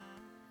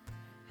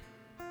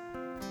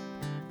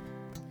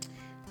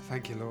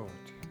Thank you, Lord.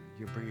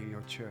 You're bringing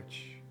your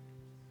church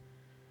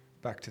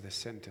back to the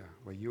center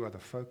where you are the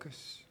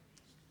focus,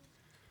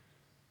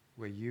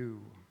 where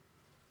you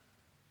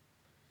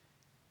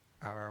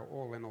are our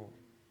all in all.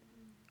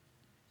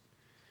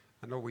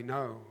 And Lord, we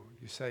know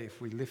you say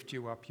if we lift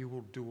you up, you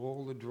will do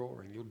all the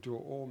drawing. You'll draw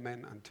all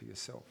men unto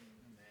yourself.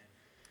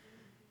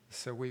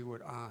 So we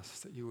would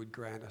ask that you would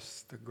grant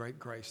us the great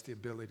grace, the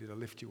ability to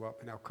lift you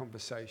up in our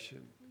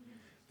conversation,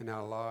 in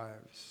our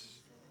lives,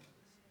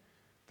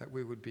 that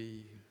we would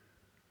be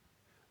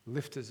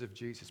lifters of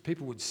Jesus.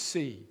 People would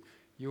see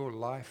your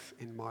life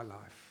in my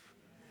life,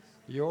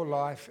 your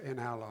life in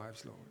our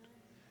lives, Lord.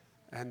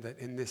 And that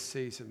in this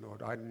season,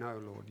 Lord, I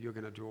know, Lord, you're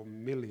going to draw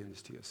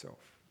millions to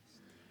yourself.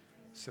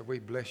 So we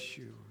bless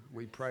you.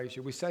 We praise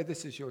you. We say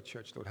this is your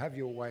church, Lord. Have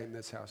your way in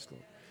this house,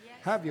 Lord.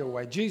 Have your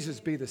way. Jesus,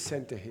 be the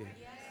center here.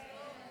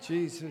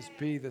 Jesus,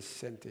 be the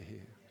center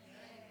here.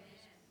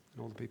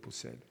 And all the people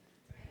said,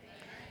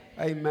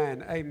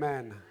 amen.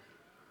 Amen.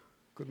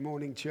 Good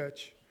morning,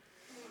 church.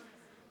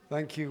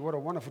 Thank you. What a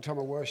wonderful time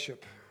of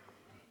worship.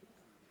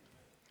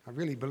 I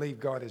really believe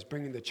God is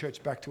bringing the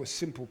church back to a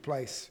simple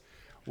place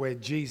where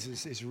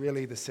Jesus is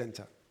really the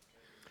center.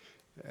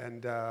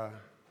 And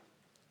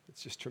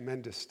it's just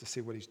tremendous to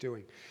see what he's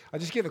doing. I'll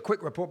just give a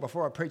quick report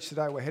before I preach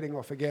today. We're heading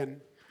off again.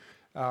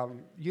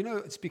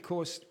 It's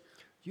because,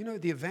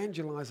 the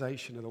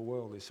evangelization of the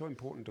world is so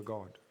important to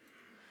God.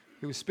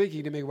 He was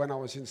speaking to me when I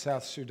was in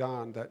South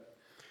Sudan that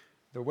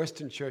the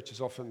Western church has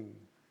often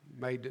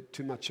made it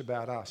too much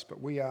about us,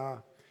 but we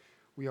are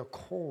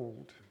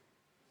called,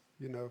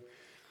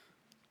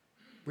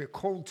 we're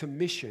called to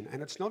mission,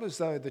 and it's not as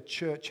though the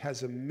church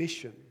has a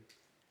mission.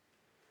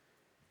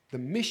 The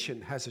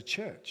mission has a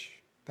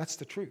church. That's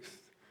the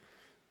truth.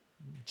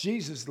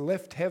 Jesus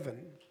left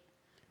heaven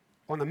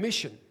on a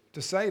mission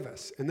to save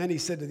us, and then he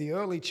said to the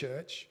early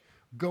church,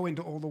 go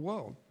into all the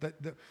world.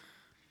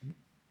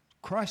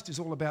 Christ is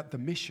all about the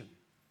mission,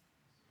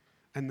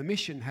 and the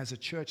mission has a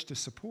church to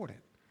support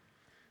it.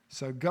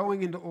 So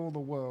going into all the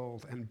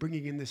world and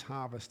bringing in this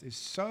harvest is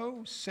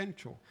so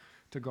central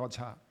to God's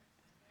heart.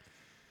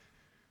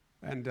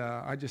 And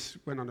I just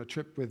went on a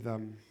trip with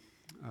a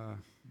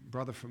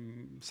brother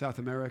from South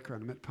America,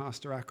 and I met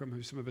Pastor Akram,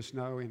 who some of us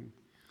know,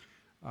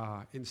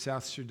 in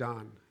South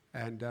Sudan.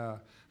 And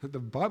the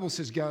Bible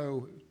says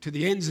go to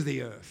the ends of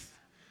the earth.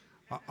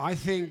 I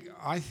think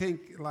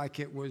like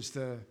it's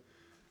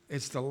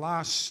the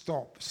last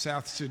stop,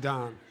 South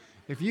Sudan.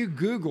 If you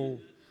Google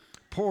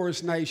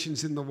poorest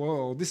nations in the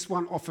world, this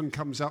one often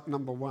comes up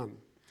number one.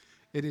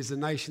 It is a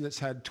nation that's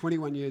had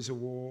 21 years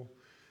of war.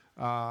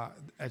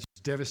 It's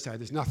devastated.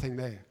 There's nothing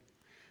there.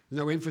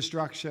 There's no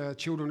infrastructure.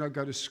 Children don't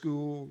go to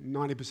school,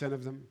 90%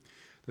 of them.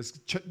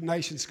 There's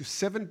nations,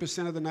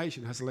 7% of the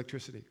nation has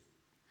electricity.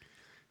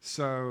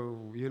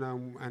 So,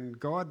 and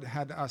God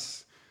had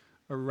us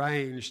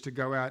arranged to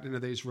go out into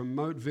these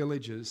remote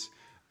villages.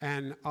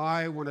 And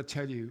I want to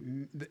tell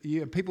you,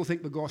 people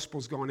think the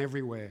gospel's gone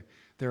everywhere.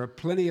 There are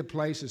plenty of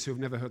places who've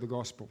never heard the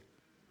gospel.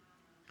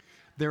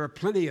 There are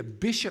plenty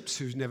of bishops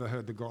who've never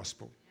heard the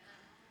gospel.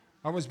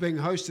 I was being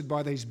hosted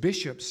by these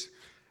bishops.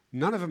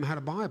 None of them had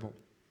a Bible.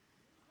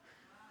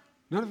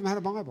 None of them had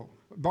a Bible.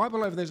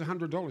 Bible over there's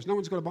 $100. No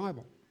one's got a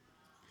Bible.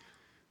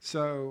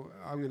 So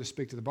I'm going to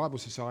speak to the Bible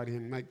Society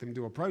and make them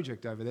do a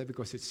project over there,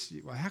 because it's,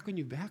 how can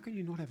you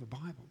not have a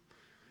Bible?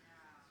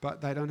 But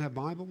they don't have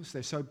Bibles.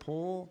 They're so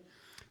poor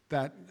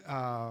that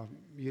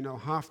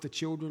half the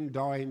children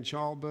die in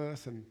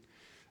childbirth, and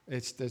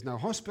there's no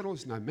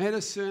hospitals, no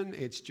medicine.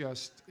 It's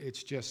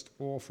just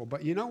awful.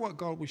 But you know what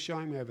God was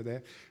showing me over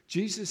there?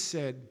 Jesus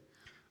said,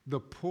 "The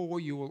poor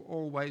you will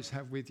always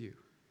have with you."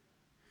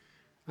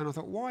 And I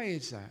thought, why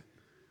is that?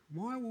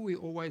 Why will we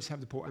always have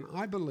the poor? And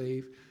I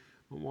believe,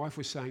 my wife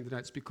was saying today,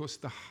 it's because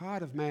the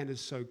heart of man is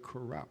so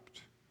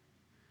corrupt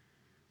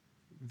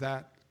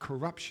that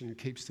corruption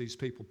keeps these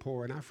people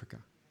poor in Africa.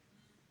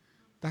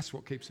 That's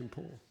what keeps them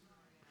poor.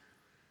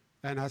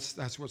 And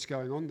that's what's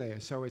going on there.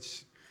 So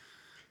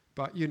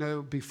but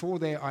before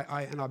there,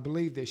 I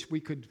believe this, we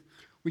could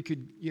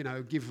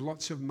give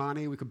lots of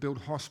money, we could build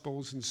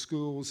hospitals and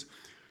schools,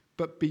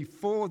 but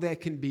before there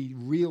can be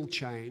real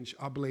change,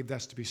 I believe there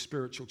has to be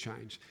spiritual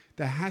change.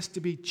 There has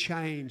to be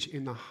change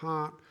in the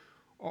heart,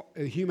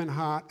 the human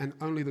heart, and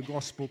only the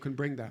gospel can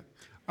bring that.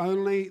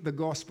 Only the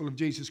gospel of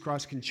Jesus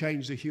Christ can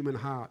change the human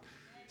heart.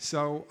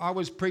 So I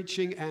was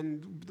preaching,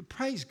 and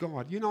praise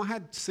God. I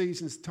had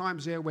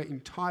times there where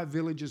entire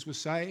villages were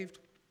saved.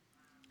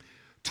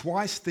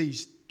 Twice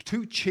these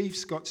two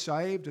chiefs got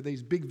saved of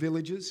these big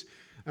villages,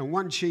 and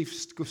one chief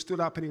stood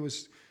up and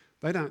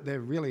they're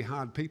really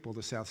hard people,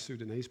 the South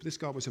Sudanese, but this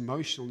guy was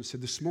emotional and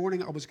said, this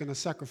morning I was going to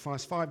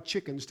sacrifice 5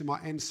 chickens to my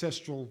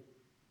ancestral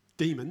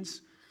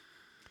demons.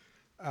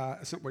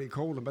 That's not what he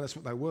called them, but that's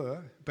what they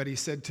were. But he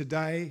said,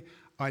 today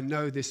I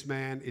know this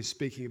man is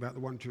speaking about the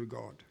one true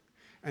God.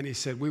 And he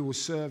said, we will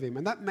serve him.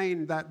 And that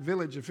meant that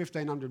village of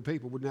 1,500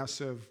 people would now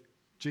serve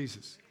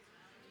Jesus.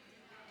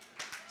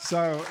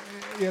 So,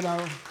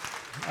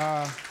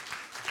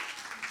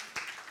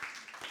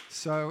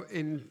 So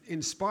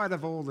in spite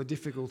of all the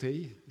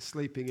difficulty,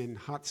 sleeping in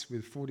huts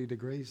with 40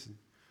 degrees,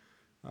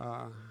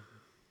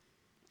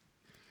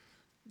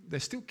 they're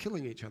still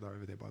killing each other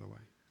over there, by the way.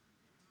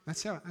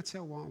 That's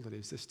how wild it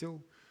is.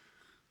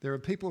 There are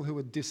people who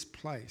are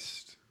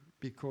displaced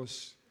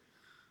because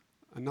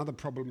another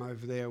problem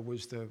over there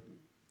was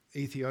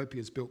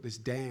Ethiopia's built this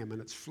dam and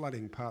it's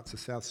flooding parts of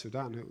South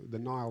Sudan. The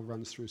Nile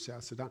runs through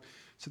South Sudan.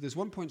 So there's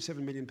 1.7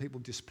 million people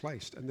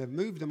displaced, and they've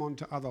moved them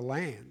onto other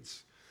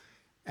lands.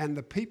 And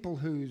the people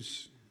who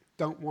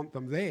don't want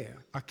them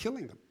there are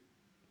killing them.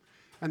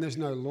 And there's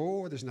no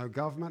law, there's no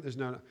government,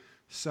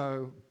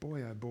 so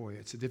boy, oh boy,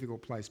 it's a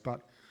difficult place. But,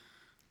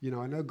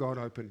 I know God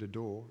opened a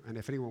door, and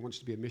if anyone wants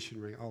to be a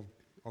missionary,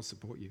 I'll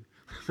support you.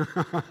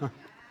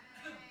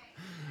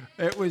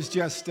 It was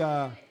just,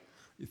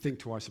 you think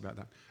twice about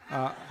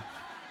that.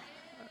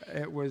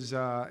 It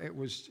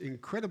was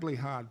incredibly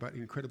hard, but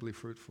incredibly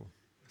fruitful.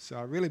 So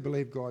I really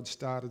believe God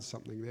started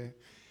something there.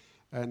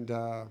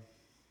 And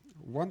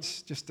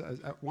once, just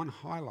one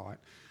highlight,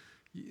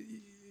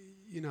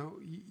 you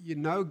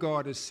know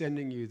God is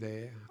sending you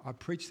there. I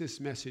preach this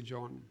message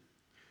on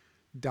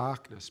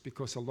darkness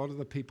because a lot of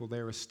the people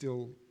there are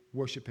still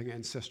worshipping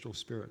ancestral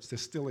spirits. They're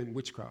still in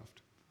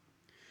witchcraft.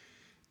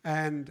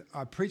 And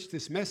I preached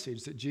this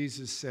message that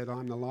Jesus said,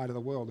 I'm the light of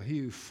the world. He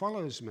who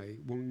follows me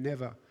will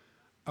never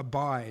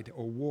abide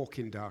or walk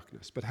in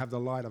darkness, but have the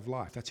light of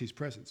life. That's his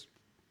presence.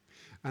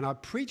 And I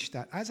preached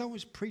that. As I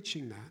was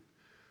preaching that,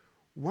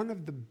 one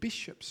of the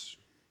bishops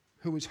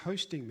who was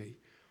hosting me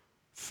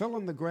fell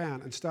on the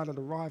ground and started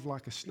to writhe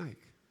like a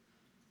snake.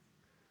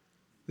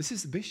 This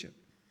is the bishop.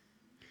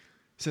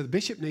 So the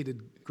bishop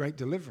needed great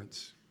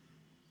deliverance.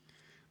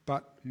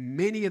 But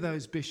many of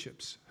those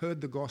bishops heard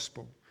the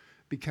gospel,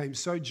 became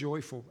so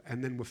joyful,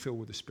 and then were filled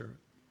with the Spirit.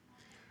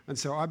 And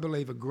so I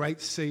believe a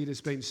great seed has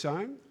been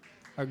sown.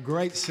 A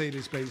great seed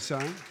has been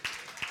sown.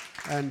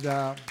 And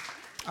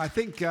I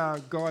think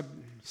God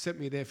sent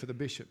me there for the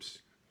bishops.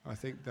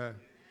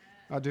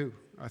 I do.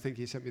 I think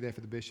he sent me there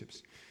for the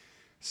bishops.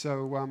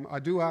 So I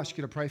do ask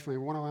you to pray for me. I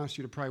want to ask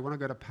you to pray. When I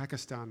go to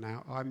Pakistan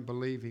now, I'm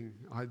believing,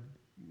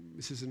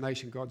 this is a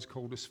nation God's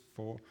called us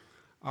for.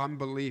 I'm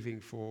believing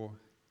for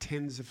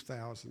tens of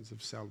thousands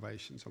of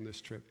salvations on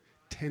this trip.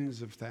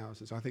 Tens of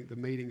thousands. I think the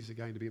meetings are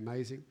going to be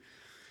amazing.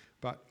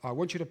 But I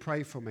want you to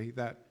pray for me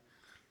that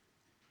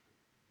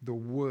the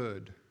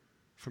word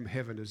from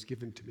heaven is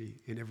given to me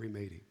in every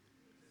meeting.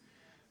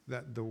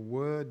 That the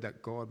word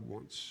that God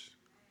wants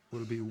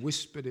will be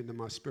whispered into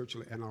my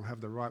spiritual, and I'll have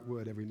the right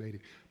word every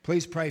meeting.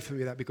 Please pray for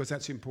me that, because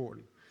that's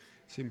important.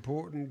 It's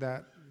important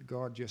that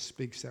God just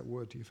speaks that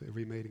word to you for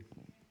every meeting.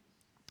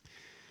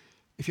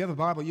 If you have a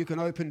Bible, you can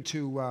open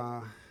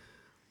to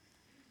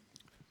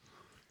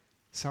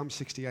Psalm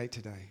 68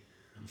 today.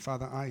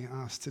 Father, I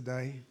ask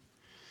today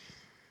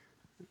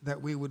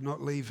that we would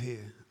not leave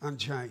here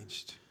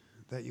unchanged,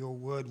 that your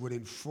word would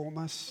inform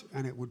us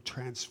and it would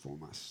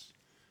transform us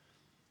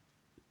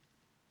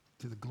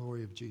to the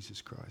glory of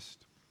Jesus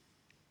Christ.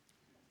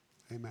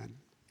 Amen.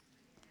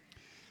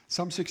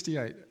 Psalm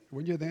 68.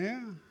 When you're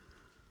there,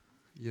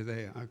 you're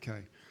there.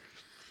 Okay.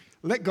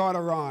 Let God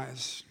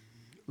arise.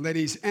 Let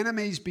his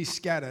enemies be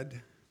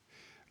scattered.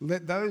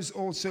 Let those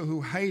also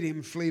who hate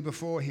him flee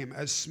before him.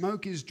 As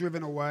smoke is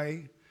driven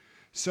away,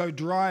 so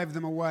drive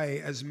them away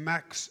as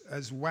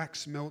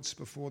wax melts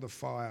before the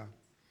fire.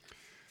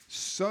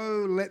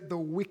 So let the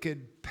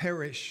wicked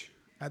perish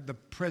at the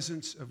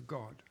presence of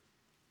God.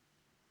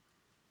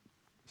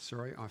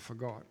 Sorry, I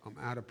forgot. I'm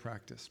out of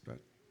practice, but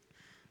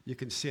you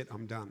can sit.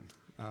 I'm done.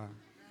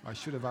 I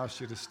should have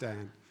asked you to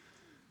stand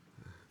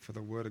for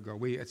the word of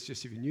God. It's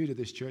just, if you're new to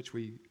this church,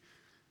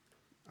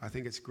 I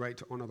think it's great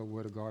to honor the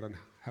word of God and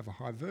have a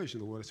high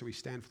version of the word, so we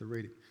stand for the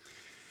reading.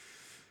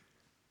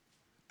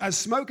 As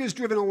smoke is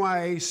driven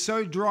away,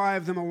 so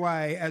drive them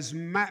away. As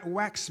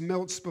wax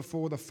melts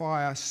before the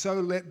fire, so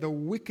let the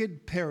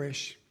wicked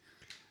perish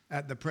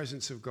at the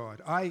presence of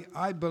God.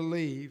 I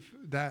believe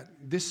that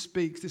this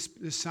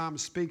psalm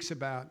speaks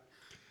about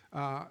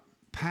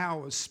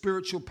powers,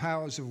 spiritual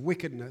powers of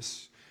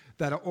wickedness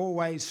that are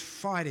always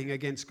fighting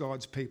against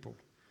God's people.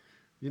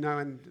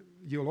 And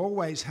you'll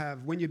always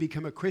have, when you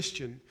become a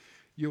Christian,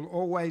 you'll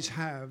always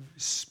have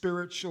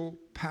spiritual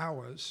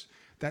powers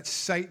that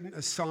Satan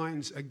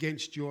assigns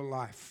against your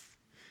life.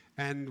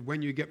 And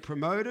when you get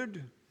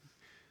promoted,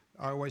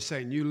 I always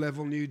say, new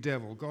level, new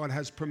devil. God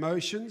has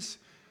promotions,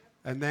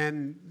 and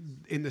then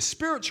in the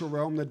spiritual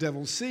realm, the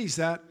devil sees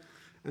that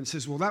and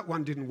says, well, that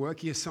one didn't work.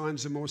 He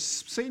assigns a more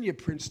senior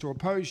prince to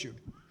oppose you.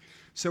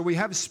 So we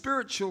have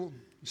spiritual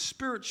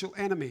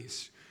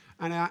enemies,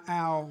 and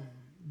our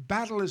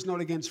battle is not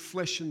against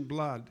flesh and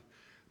blood,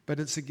 but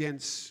it's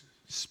against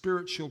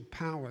spiritual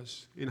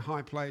powers in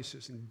high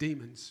places and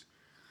demons.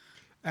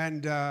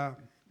 And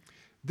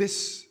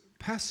this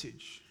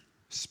passage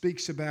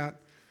speaks about,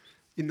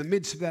 in the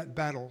midst of that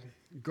battle,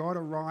 God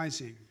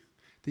arising,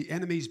 the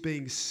enemies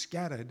being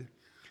scattered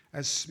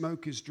as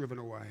smoke is driven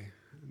away,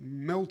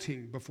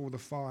 melting before the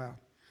fire.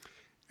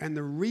 And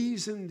the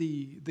reason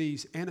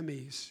these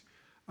enemies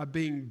are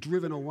being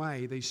driven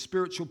away, these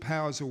spiritual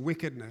powers of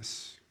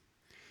wickedness,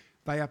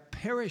 they are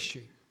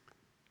perishing,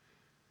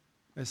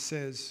 it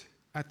says,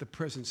 at the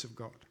presence of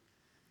God.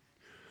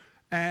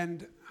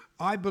 And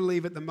I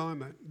believe at the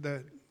moment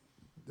that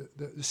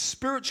the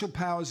spiritual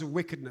powers of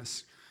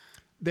wickedness,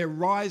 they're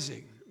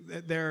rising.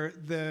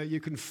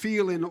 You can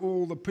feel in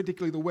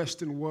particularly the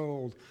Western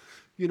world,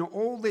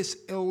 all this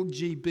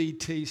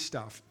LGBT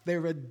stuff.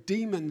 There are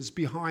demons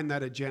behind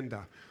that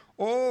agenda.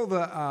 All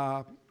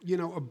the,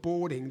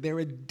 aborting, there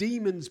are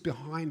demons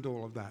behind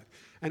all of that.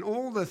 And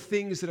all the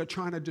things that are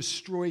trying to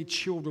destroy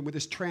children with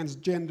this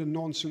transgender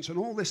nonsense and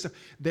all this stuff,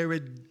 there are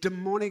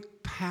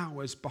demonic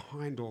powers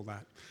behind all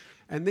that.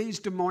 And these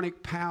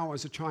demonic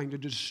powers are trying to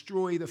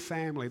destroy the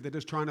family. They're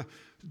just trying to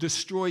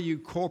destroy you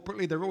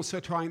corporately.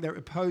 They're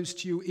opposed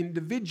to you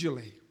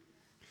individually.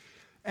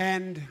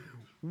 And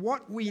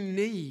what we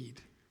need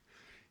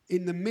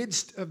in the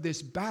midst of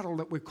this battle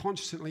that we're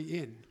constantly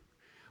in,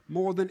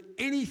 more than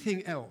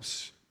anything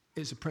else,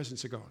 is the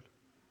presence of God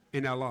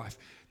in our life.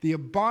 The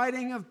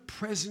abiding of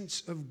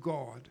presence of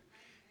God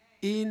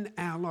in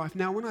our life.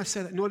 Now, when I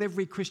say that, not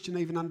every Christian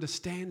even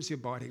understands the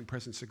abiding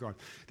presence of God.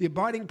 The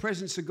abiding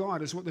presence of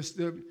God is what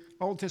the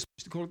Old Testament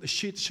used to call it the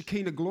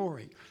Shekinah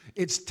glory.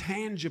 It's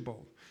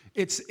tangible.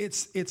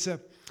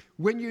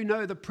 When you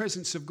know the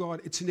presence of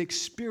God, it's an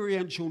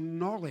experiential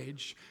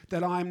knowledge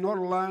that I am not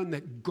alone,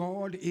 that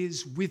God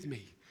is with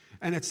me.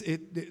 And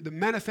the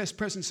manifest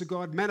presence of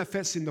God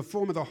manifests in the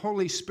form of the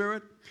Holy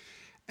Spirit.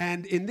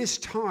 And in this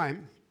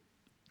time,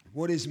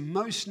 what is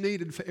most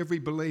needed for every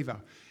believer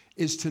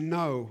is to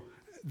know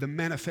the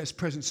manifest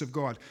presence of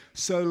God.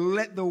 So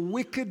let the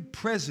wicked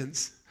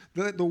perish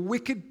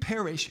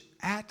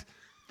at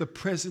the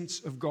presence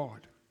of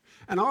God.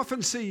 And I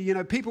often see,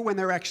 people when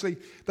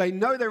they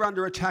know they're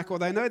under attack or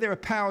they know there are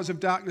powers of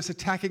darkness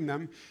attacking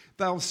them,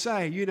 they'll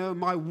say,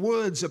 my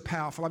words are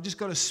powerful. I've just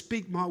got to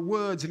speak my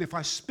words. And if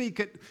I speak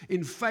it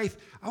in faith,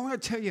 I want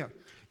to tell you,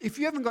 if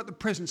you haven't got the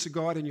presence of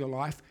God in your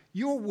life,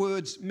 your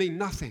words mean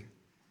nothing.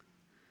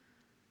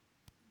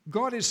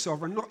 God is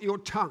sovereign, not your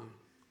tongue.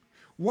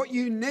 What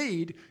you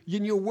need,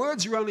 your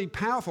words are only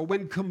powerful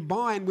when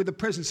combined with the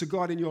presence of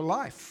God in your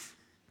life.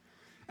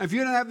 And if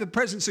you don't have the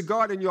presence of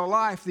God in your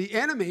life, the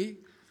enemy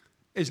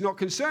is not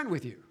concerned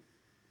with you.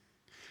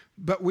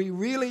 But we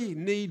really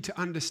need to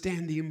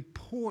understand the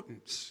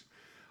importance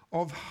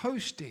of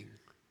hosting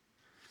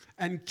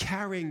and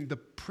carrying the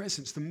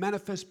presence, the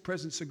manifest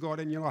presence of God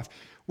in your life.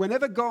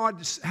 Whenever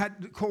God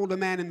had called a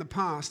man in the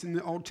past, in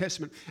the Old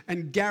Testament,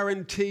 and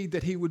guaranteed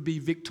that he would be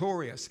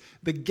victorious,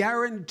 the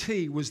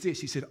guarantee was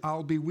this. He said,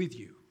 I'll be with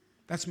you.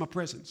 That's my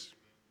presence.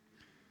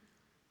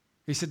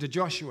 He said to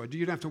Joshua,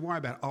 you don't have to worry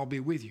about it. I'll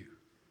be with you.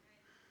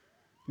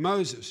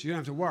 Moses, you don't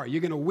have to worry.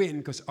 You're going to win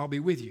because I'll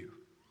be with you.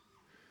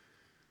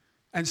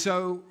 And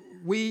so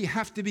we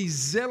have to be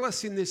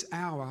zealous in this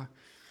hour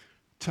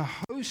to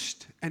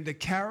host and to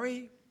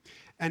carry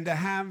and to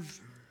have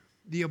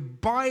the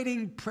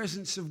abiding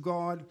presence of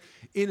God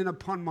in and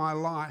upon my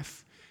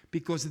life,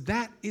 because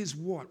that is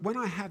when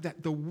I have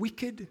that, the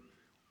wicked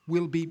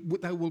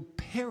they will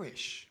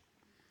perish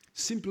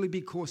simply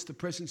because the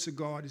presence of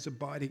God is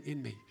abiding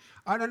in me.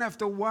 I don't have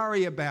to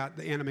worry about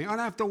the enemy. I don't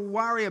have to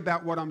worry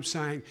about what I'm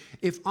saying.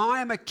 If I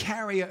am a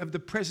carrier of the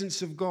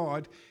presence of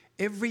God,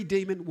 every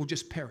demon will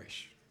just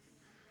perish.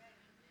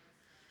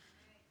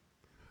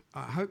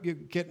 I hope you're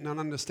getting an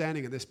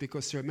understanding of this,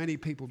 because there are many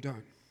people who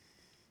don't.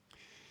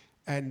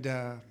 And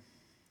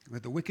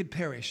let the wicked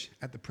perish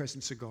at the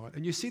presence of God.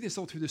 And you see this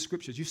all through the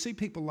scriptures. You see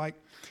people like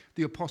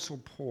the Apostle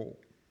Paul.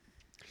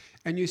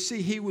 And you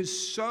see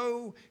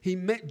he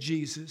met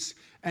Jesus,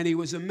 and he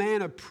was a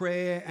man of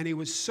prayer, and he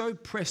was so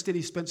pressed in.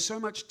 He spent so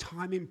much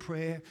time in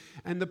prayer,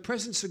 and the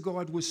presence of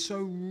God was so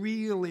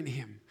real in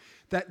him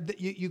that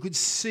you could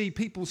see,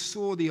 people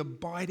saw the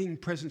abiding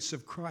presence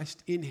of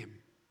Christ in him.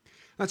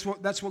 That's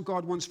what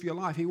God wants for your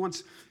life. He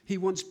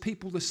wants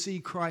people to see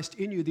Christ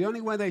in you. The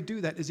only way they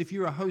do that is if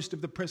you're a host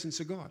of the presence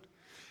of God.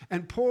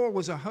 And Paul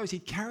was a host. He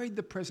carried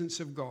the presence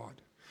of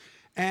God.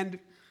 And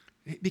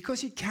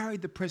because he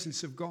carried the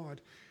presence of God,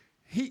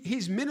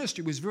 his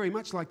ministry was very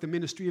much like the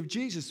ministry of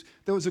Jesus.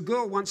 There was a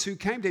girl once who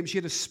came to him. She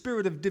had a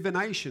spirit of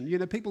divination.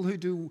 People who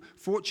do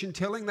fortune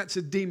telling, that's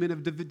a demon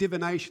of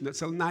divination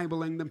that's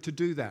enabling them to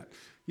do that.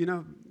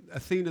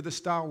 Athena the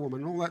Star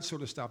Woman, all that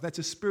sort of stuff. That's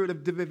a spirit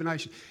of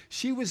divination.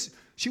 She was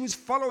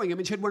following him,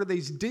 and she had one of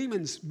these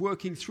demons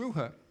working through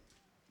her.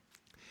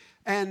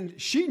 And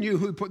she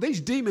knew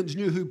these demons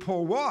knew who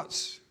Paul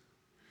was.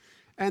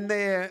 And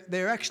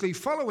they're actually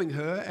following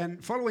her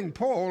and following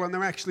Paul, and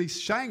they're actually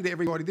saying to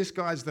everybody, this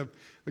guy's the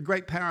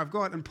great power of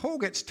God. And Paul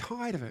gets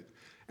tired of it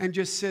and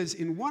just says,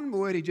 in one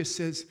word, he just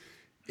says,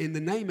 in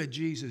the name of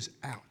Jesus,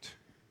 out.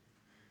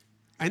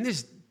 And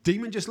this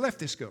demon just left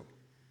this girl.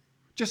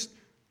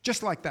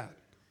 Just like that.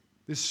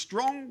 This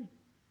strong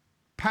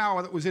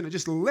power that was in her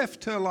just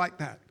left her like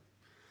that.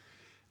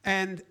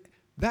 And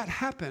that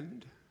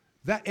happened.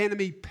 That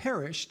enemy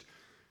perished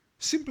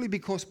simply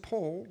because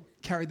Paul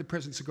carried the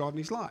presence of God in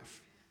his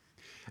life.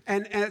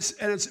 And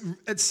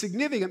it's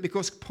significant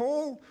because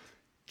Paul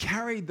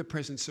carried the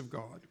presence of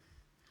God.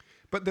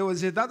 But there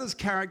was other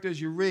characters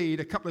you read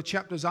a couple of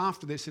chapters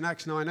after this in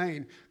Acts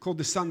 19 called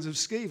the sons of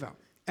Sceva.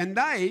 And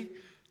they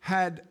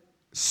had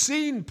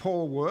seen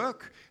Paul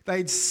work,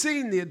 they'd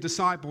seen the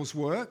disciples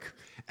work,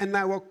 and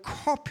they were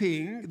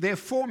copying their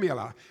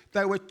formula.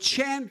 They were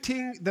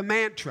chanting the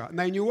mantra, and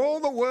they knew all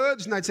the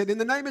words, and they'd said, in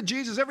the name of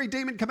Jesus, every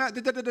demon come out.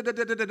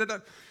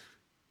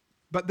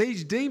 But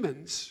these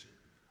demons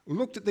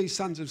looked at these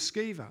sons of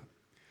Sceva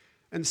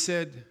and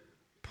said,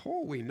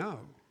 Paul we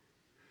know,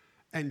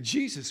 and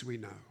Jesus we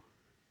know.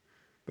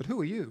 But who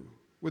are you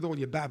with all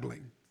your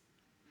babbling?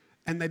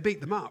 And they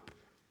beat them up.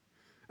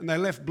 And they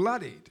left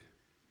bloodied.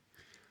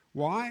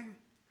 Why?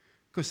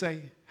 Because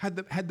they had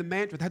the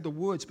mantra, they had the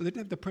words, but they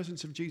didn't have the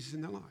presence of Jesus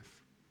in their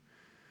life.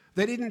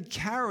 They didn't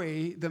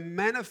carry the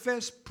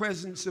manifest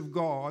presence of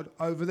God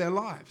over their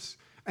lives.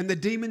 And the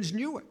demons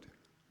knew it.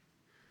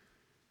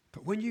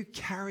 But when you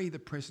carry the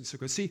presence of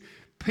God, see,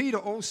 Peter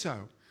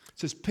also, it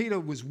says Peter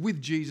was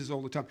with Jesus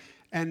all the time.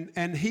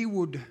 And he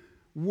would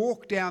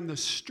walk down the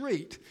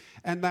street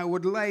and they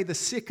would lay the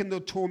sick and the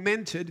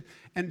tormented,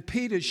 and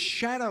Peter's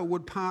shadow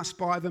would pass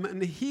by them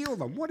and heal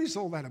them. What is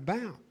all that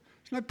about?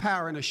 There's no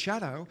power in a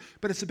shadow,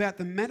 but it's about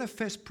the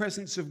manifest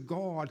presence of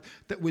God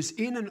that was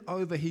in and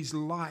over his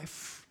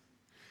life.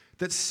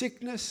 That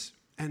sickness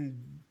and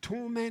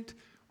torment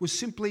was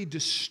simply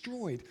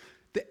destroyed.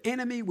 The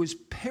enemy was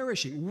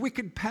perishing.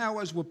 Wicked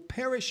powers were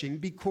perishing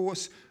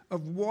because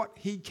of what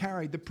he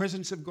carried, the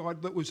presence of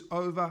God that was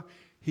over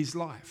his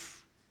life.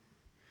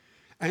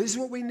 And this is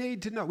what we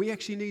need to know. We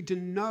actually need to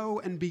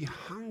know and be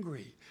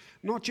hungry,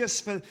 not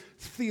just for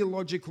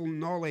theological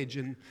knowledge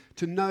and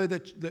to know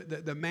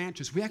the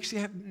mantras. We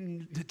actually have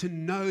to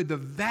know the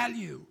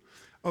value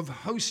of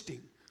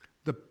hosting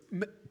the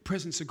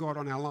presence of God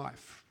on our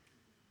life.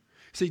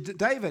 See,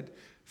 David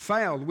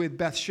failed with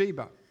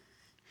Bathsheba,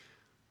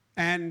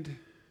 and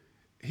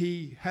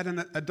he had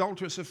an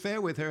adulterous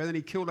affair with her, and then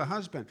he killed her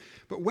husband.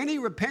 But when he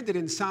repented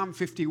in Psalm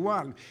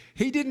 51,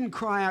 he didn't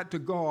cry out to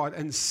God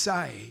and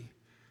say,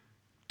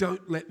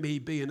 don't let me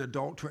be an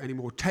adulterer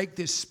anymore. Take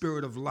this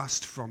spirit of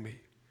lust from me.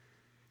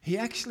 He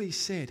actually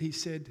said,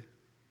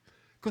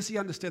 because he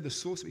understood the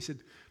source of it, he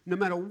said, no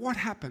matter what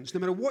happens, no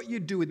matter what you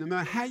do with me, no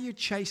matter how you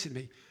chasten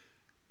me,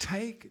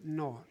 take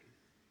not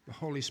the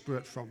Holy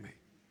Spirit from me.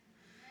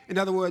 In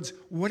other words,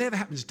 whatever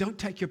happens, don't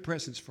take your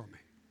presence from me.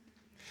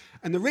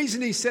 And the reason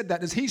he said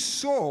that is he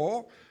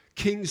saw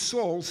King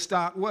Saul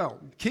start well.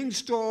 King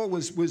Saul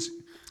was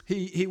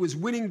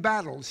winning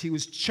battles. He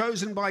was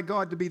chosen by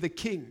God to be the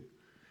king.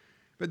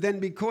 But then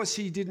because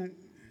he didn't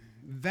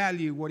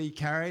value what he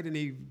carried and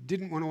he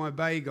didn't want to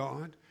obey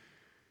God,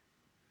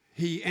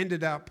 he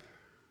ended up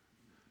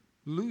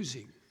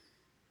losing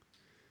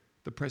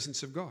the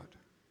presence of God.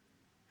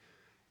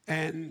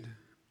 And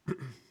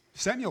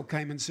Samuel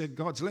came and said,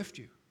 God's left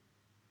you.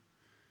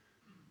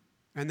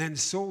 And then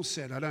Saul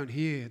said, I don't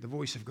hear the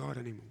voice of God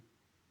anymore.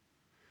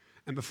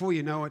 And before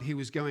you know it, he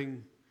was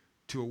going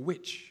to a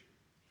witch.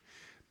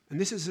 And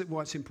this is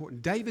what's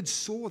important. David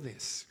saw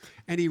this,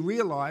 and he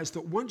realized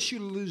that once you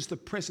lose the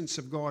presence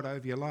of God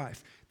over your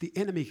life, the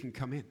enemy can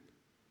come in.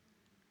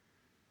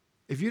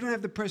 If you don't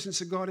have the presence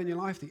of God in your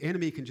life, the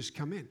enemy can just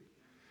come in.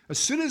 As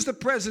soon as the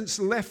presence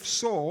left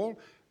Saul,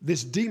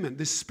 this demon,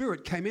 this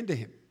spirit came into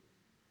him.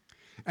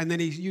 And then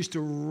he used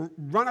to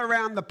run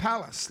around the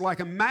palace like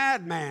a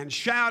madman,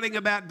 shouting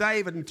about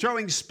David and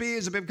throwing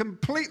spears at him,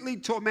 completely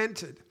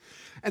tormented.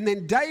 And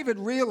then David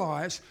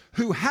realized,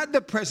 who had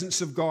the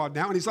presence of God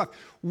now in his life,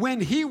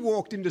 when he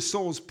walked into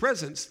Saul's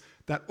presence,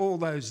 that all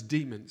those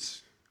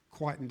demons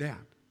quietened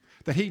down.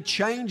 That he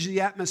changed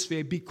the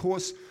atmosphere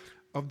because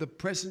of the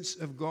presence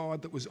of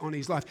God that was on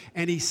his life.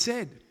 And he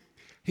said,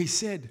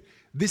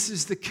 this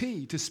is the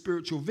key to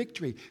spiritual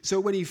victory. So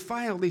when he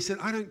failed, he said,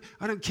 I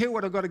don't care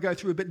what I've got to go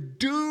through, but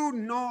do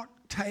not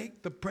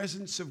take the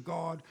presence of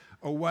God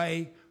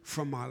away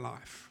from my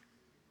life.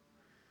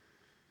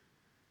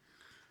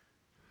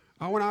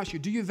 I want to ask you,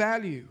 do you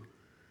value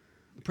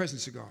the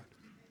presence of God?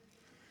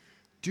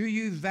 Do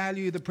you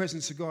value the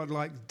presence of God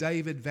like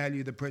David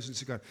valued the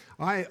presence of God?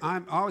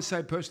 I would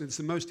say personally, it's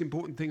the most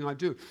important thing I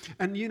do.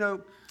 And you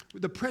know,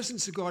 the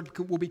presence of God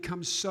will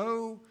become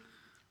so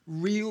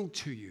real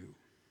to you.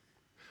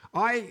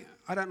 I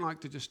don't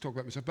like to just talk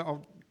about myself, but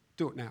I'll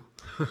do it now.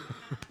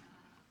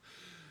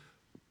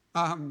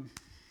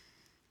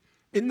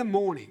 In the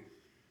morning,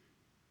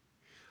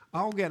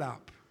 I'll get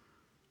up.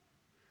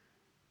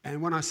 And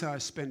when I say I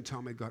spend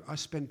time with God, I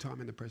spend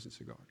time in the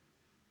presence of God.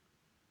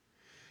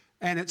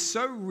 And it's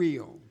so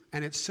real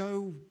and it's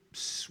so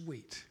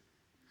sweet.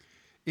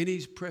 In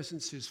his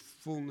presence is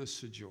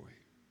fullness of joy.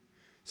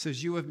 It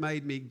says, you have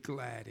made me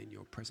glad in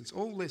your presence.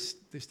 All this.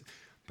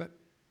 But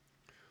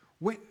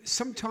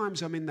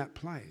sometimes I'm in that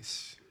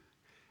place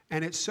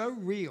and it's so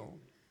real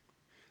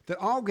that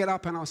I'll get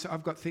up and I'll say,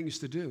 I've got things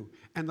to do.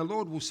 And the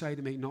Lord will say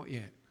to me, not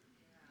yet.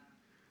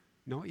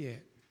 Not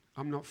yet.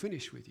 I'm not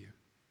finished with you.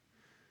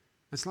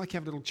 It's like you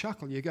have a little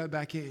chuckle. You go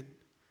back in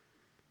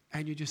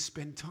and you just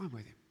spend time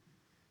with him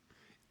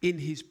in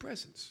his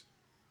presence.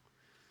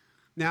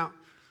 Now,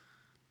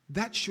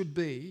 That should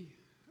be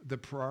the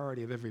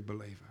priority of every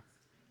believer.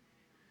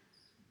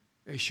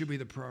 It should be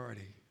the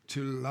priority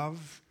to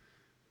love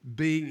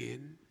being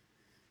in.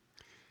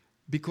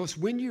 Because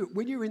when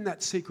you're in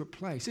that secret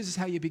place, this is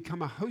how you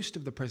become a host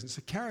of the presence,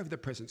 a carrier of the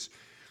presence.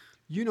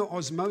 You know,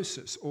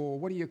 osmosis, or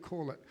what do you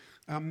call it?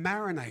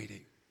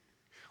 Marinating.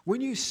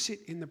 When you sit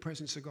in the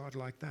presence of God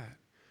like that,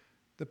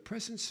 the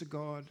presence of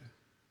God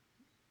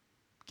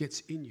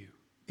gets in you.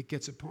 It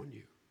gets upon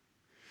you.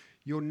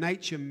 Your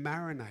nature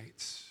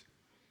marinates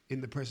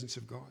in the presence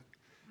of God.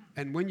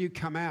 And when you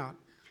come out,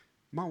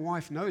 my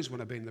wife knows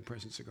when I've been in the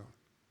presence of God.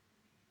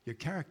 Your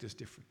character's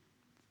different.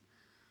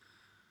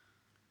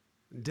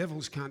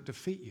 Devils can't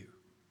defeat you.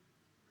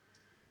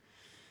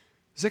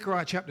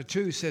 Zechariah chapter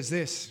 2 says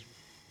this.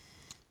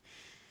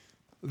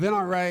 Then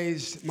I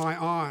raised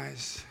my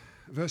eyes,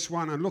 verse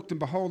 1, and looked, and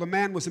behold, a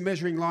man was a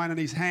measuring line in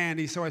his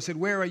hand. So I said,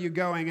 where are you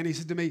going? And he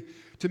said to me,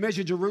 to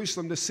measure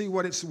Jerusalem, to see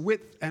what its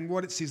width and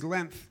what its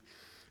length.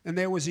 And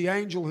there was the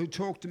angel who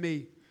talked to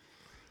me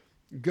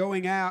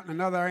going out, and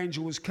another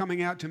angel was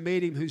coming out to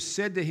meet him, who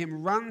said to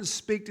him, run,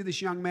 speak to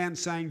this young man,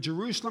 saying,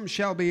 Jerusalem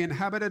shall be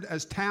inhabited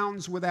as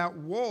towns without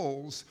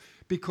walls,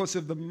 because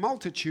of the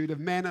multitude of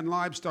men and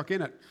livestock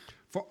in it.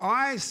 For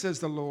I, says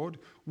the Lord,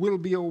 will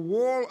be a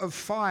wall of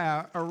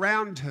fire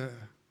around her,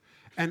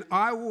 and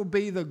I will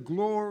be the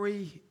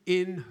glory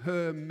in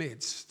her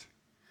midst.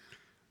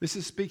 This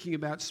is speaking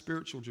about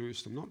spiritual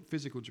Jerusalem, not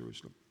physical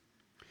Jerusalem.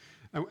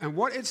 And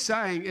what it's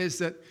saying is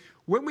that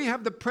when we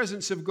have the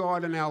presence of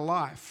God in our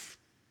life,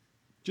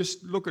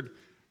 just look at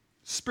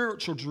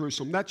spiritual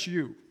Jerusalem, that's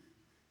you.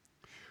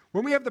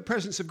 When we have the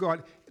presence of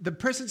God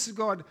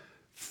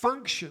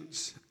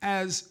functions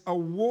as a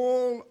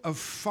wall of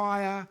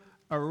fire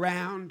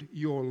around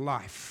your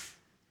life.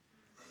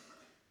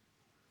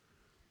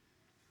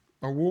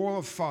 A wall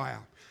of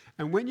fire.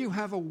 And when you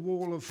have a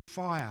wall of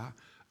fire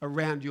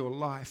around your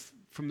life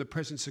from the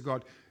presence of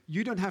God,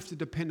 you don't have to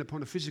depend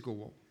upon a physical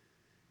wall.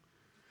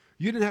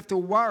 You don't have to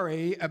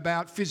worry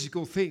about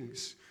physical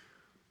things.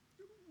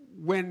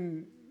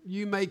 When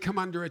you may come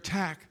under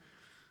attack,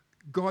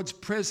 God's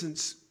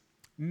presence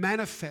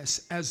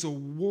manifests as a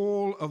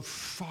wall of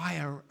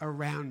fire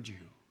around you.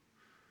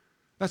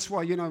 That's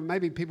why,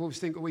 maybe people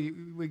think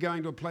we're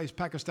going to a place,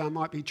 Pakistan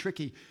might be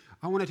tricky.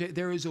 I want to tell you,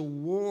 there is a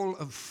wall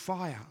of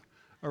fire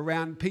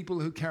around people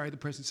who carry the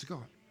presence of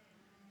God.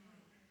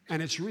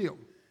 And it's real.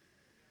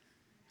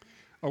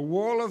 A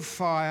wall of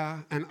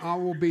fire, and I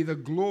will be the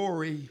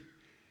glory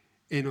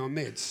in our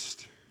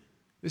midst.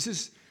 This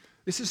is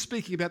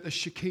speaking about the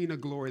Shekinah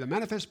glory, the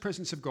manifest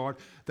presence of God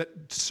that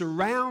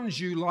surrounds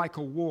you like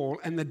a wall,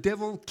 and the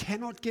devil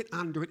cannot get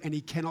under it and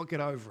he cannot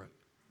get over it.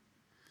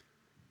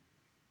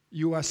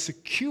 You are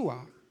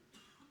secure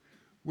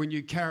when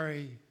you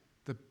carry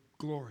the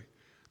glory,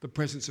 the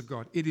presence of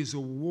God. It is a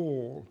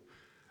wall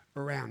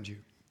around you.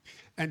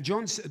 And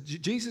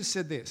Jesus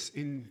said this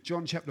in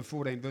John chapter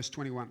 14, verse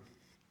 21.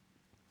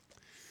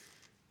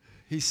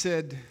 He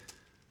said,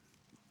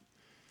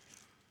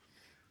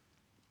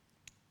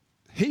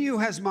 he who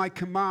has my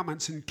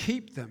commandments and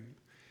keep them,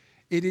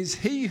 it is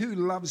he who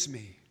loves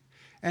me.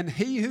 And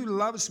he who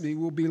loves me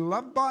will be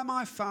loved by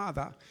my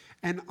Father,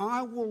 and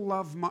I will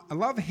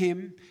love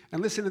him,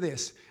 and listen to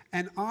this,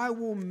 and I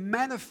will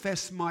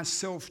manifest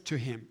myself to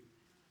him.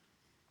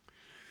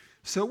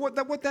 So what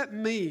that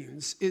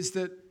means is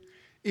that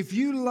if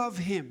you love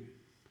him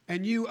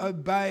and you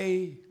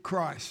obey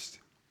Christ,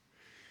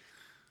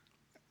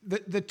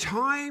 the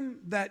time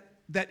that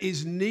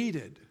is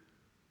needed,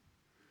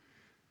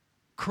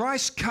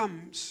 Christ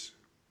comes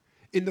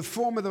in the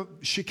form of the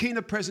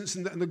Shekinah presence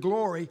and the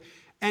glory,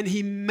 and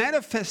he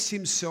manifests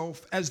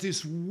himself as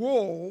this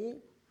wall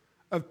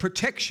of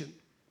protection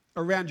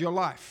around your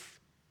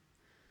life.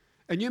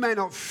 And you may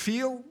not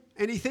feel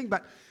anything,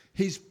 but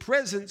his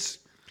presence,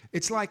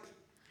 it's like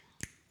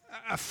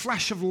a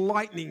flash of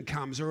lightning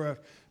comes, or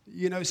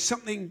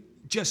something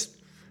just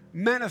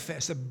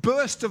manifests. A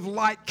burst of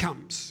light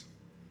comes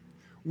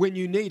when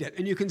you need it.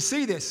 And you can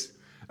see this,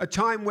 a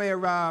time where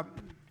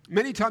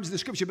many times in the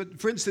scripture, but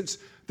for instance,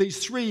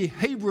 these three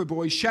Hebrew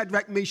boys,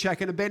 Shadrach,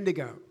 Meshach, and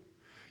Abednego,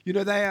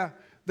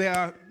 they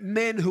are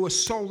men who are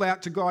sold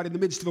out to God in the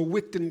midst of a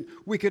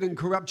wicked and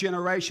corrupt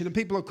generation. And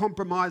people are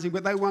compromising,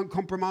 but they won't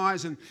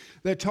compromise. And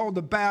they're told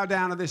to bow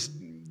down to this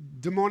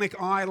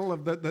demonic idol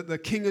of the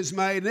king has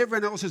made. And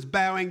everyone else is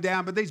bowing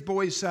down. But these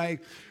boys say,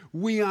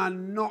 we are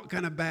not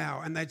going to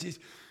bow. And they just,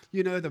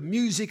 the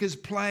music is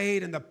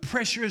played and the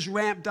pressure is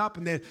ramped up.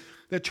 And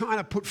they're trying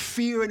to put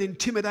fear and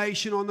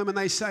intimidation on them. And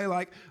they say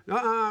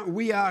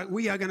we are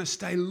going to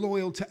stay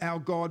loyal to our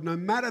God. No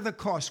matter the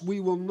cost, we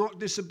will not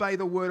disobey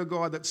the word of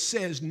God that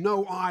says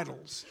no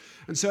idols.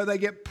 And so they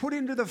get put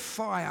into the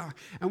fire.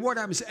 And what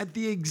happens? At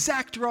the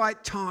exact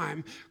right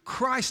time,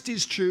 Christ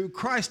is true.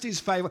 Christ is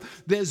faithful.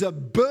 There's a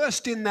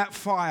burst in that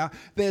fire.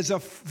 There's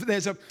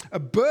a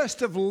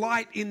burst of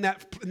light in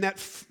that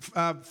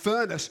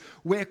furnace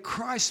where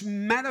Christ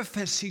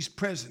manifests his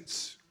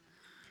presence.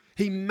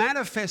 He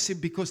manifests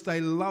it because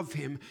they love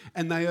him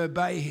and they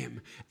obey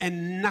him,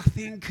 and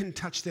nothing can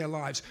touch their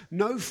lives.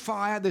 No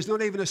fire, there's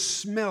not even a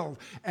smell.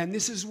 And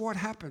this is what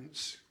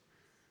happens.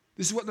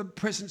 This is what the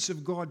presence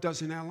of God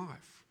does in our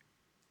life.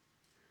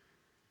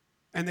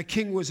 And the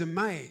king was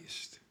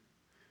amazed.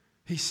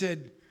 He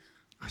said,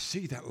 I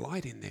see that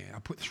light in there. I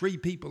put 3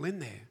 people in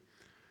there.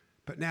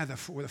 But now the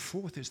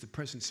fourth is the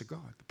presence of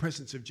God. The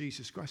presence of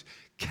Jesus Christ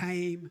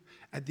came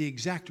at the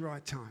exact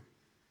right time.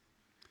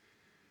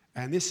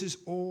 And this is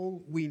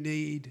all we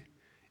need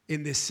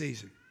in this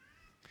season,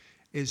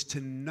 is to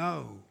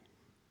know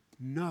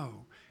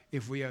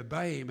if we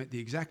obey him at the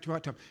exact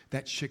right time,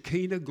 that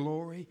Shekinah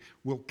glory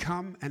will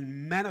come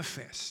and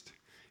manifest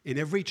in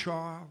every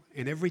trial,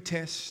 in every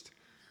test,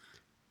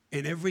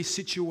 in every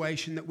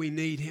situation that we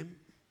need him.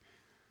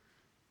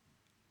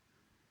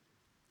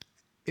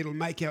 It'll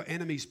make our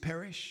enemies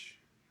perish,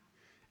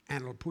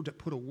 and it'll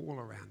put a wall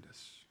around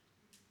us.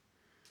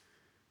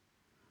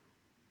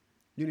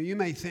 You know, you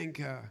may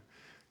think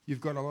you've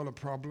got a lot of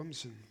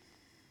problems, and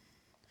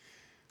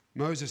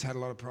Moses had a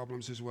lot of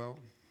problems as well.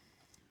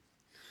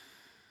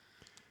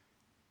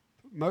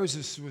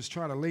 Moses was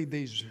trying to lead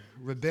these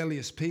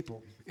rebellious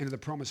people into the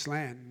promised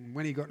land. And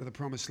when he got to the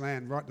promised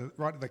land, right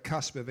to the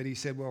cusp of it, he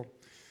said, well,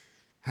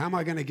 how am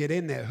I going to get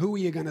in there? Who are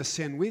you going to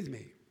send with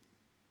me?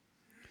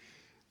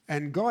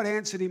 And God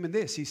answered him in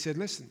this. He said,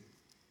 listen,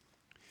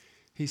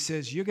 he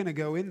says, you're going to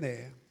go in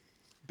there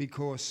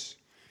because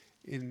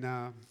in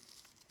the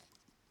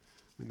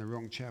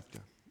wrong chapter,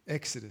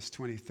 Exodus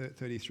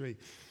 20:33.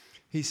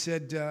 He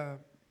said,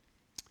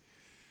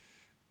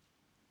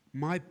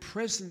 my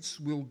presence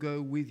will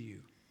go with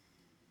you,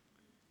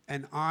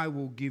 and I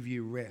will give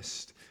you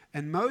rest.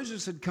 And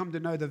Moses had come to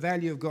know the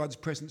value of God's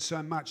presence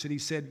so much that he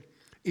said,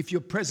 if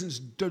your presence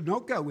do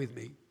not go with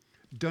me,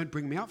 don't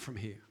bring me up from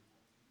here.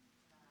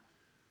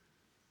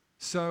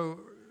 So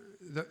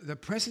the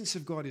presence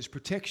of God is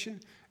protection.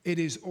 It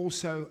is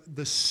also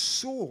the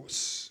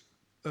source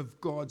of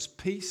God's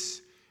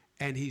peace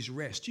and his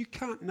rest. You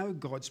can't know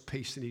God's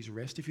peace and his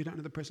rest if you don't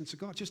know the presence of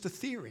God. It's just a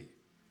theory.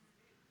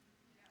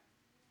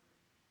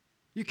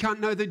 You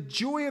can't know the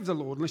joy of the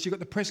Lord unless you've got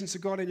the presence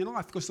of God in your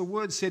life, because the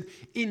word said,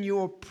 in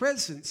your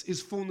presence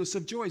is fullness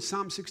of joy,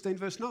 Psalm 16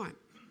 verse 9.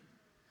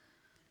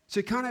 So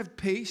you can't have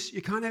peace,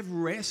 you can't have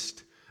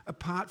rest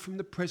apart from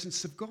the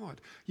presence of God.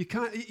 You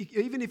can't,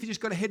 even if you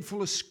just got a head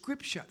full of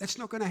scripture, that's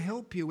not going to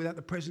help you without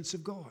the presence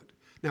of God.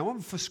 Now,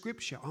 I'm for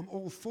scripture, I'm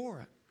all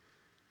for it.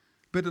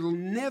 But it'll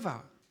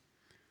never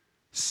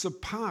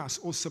surpass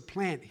or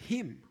supplant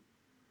him,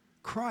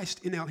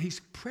 Christ, in his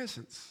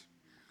presence.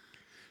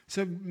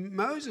 So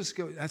Moses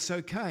goes, that's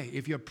okay.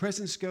 If your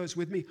presence goes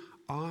with me,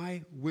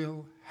 I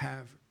will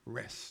have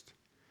rest.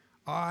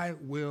 I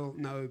will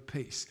know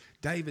peace.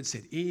 David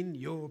said, in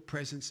your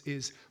presence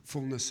is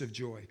fullness of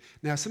joy.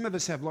 Now, some of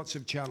us have lots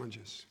of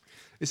challenges.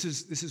 This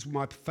is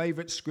my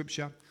favorite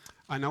scripture.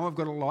 I know I've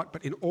got a lot,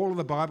 but in all of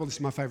the Bible, this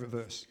is my favorite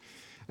verse.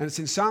 And it's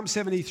in Psalm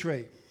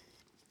 73.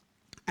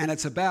 And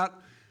it's about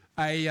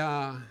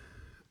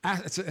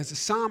it's a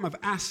psalm of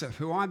Asaph,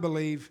 who I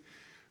believe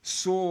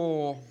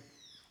saw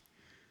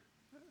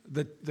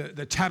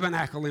the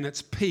tabernacle in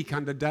its peak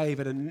under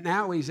David, and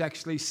now he's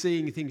actually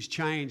seeing things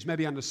change.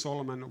 Maybe under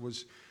Solomon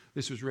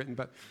this was written,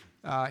 but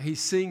he's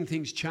seeing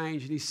things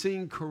change, and he's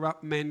seeing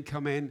corrupt men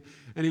come in,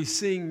 and he's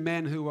seeing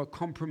men who are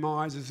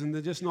compromisers, and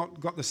they're just not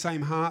got the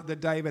same heart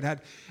that David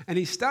had. And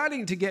he's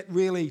starting to get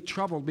really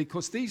troubled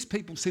because these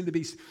people seem to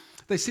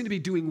be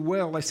doing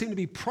well, they seem to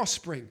be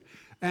prospering,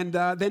 and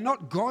they're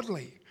not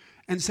godly.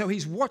 And so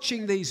he's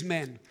watching these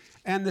men,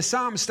 and the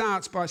psalm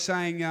starts by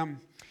saying,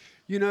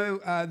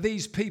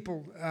 these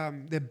people,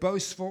 they're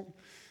boastful.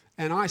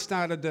 And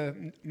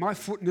my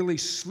foot nearly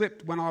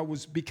slipped when I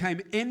became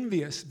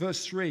envious,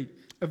 verse 3,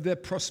 of the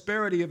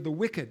prosperity of the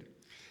wicked.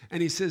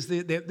 And he says,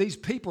 these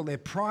people, their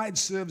pride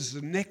serves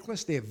as a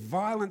necklace, their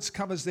violence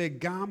covers their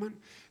garment,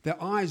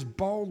 their eyes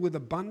bold with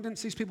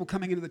abundance. These people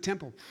coming into the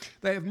temple,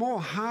 they have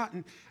more heart.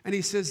 And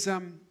he says,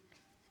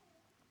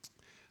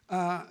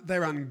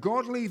 they're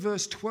ungodly,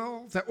 verse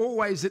 12. They're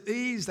always at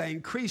ease. They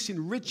increase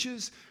in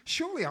riches.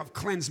 Surely I've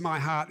cleansed my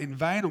heart in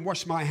vain and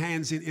washed my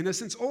hands in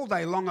innocence. All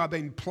day long I've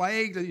been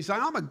plagued. And you say,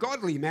 I'm a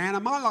godly man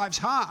and my life's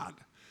hard.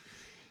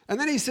 And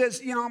then he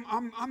says,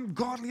 I'm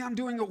godly. I'm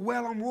doing it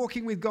well. I'm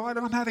walking with God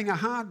and I'm having a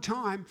hard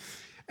time.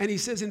 And he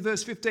says in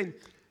verse 15,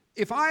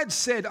 if I had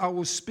said I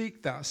will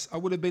speak thus, I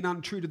would have been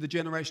untrue to the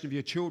generation of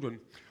your children.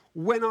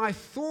 When I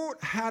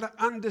thought how to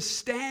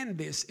understand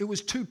this, it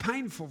was too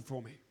painful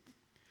for me.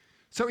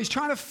 So he's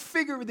trying to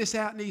figure this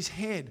out in his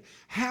head.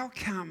 How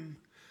come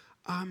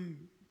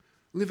I'm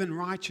living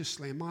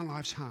righteously and my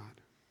life's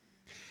hard?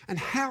 And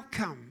how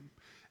come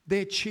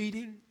they're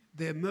cheating,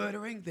 they're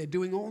murdering, they're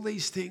doing all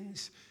these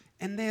things,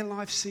 and their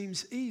life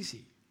seems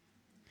easy?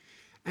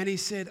 And he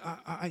said,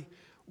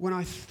 when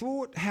I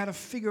thought how to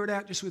figure it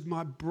out just with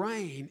my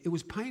brain, it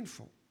was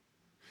painful.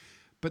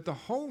 But the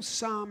whole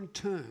psalm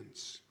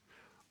turns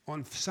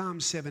on Psalm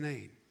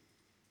 17.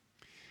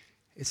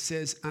 It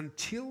says,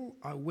 until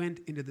I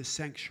went into the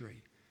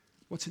sanctuary.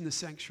 What's in the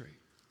sanctuary?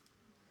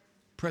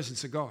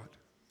 presence of God.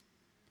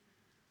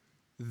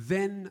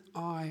 Then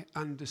I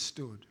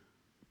understood.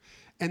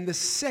 And the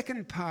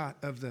second part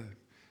of the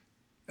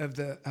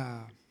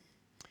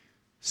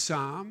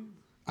psalm,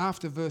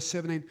 after verse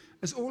 17,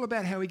 is all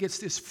about how he gets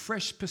this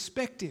fresh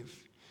perspective.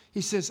 He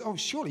says, oh,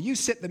 surely you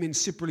set them in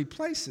slippery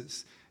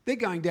places. They're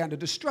going down to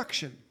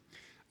destruction.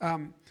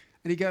 And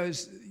he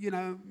goes,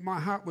 my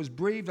heart was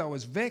grieved, I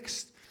was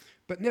vexed,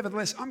 but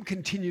nevertheless, I'm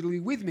continually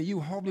with me.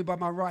 You hold me by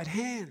my right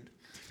hand.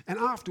 And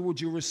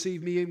afterwards, you'll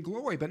receive me in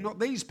glory. But not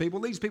these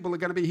people. These people are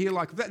going to be here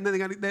like that, and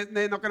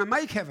they're not going to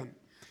make heaven.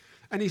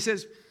 And he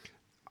says,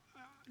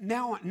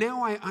 now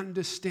I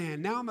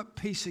understand. Now I'm at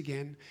peace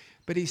again.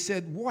 But he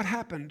said, what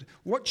happened?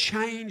 What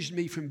changed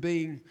me from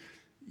being,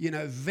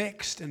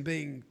 vexed and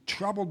being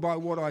troubled by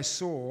what I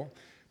saw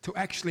to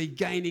actually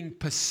gaining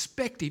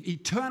perspective,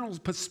 eternal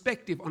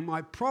perspective on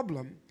my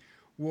problem,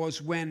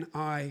 was when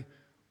I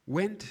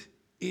went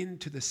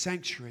into the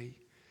sanctuary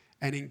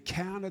and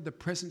encountered the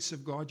presence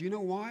of God. You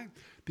know why?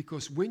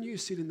 Because when you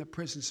sit in the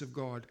presence of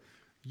God,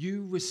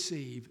 you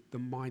receive the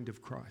mind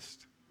of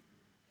Christ.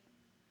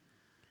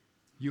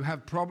 You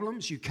have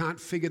problems, you can't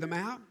figure them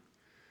out,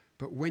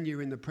 but when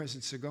you're in the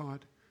presence of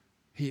God,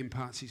 he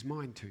imparts his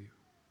mind to you.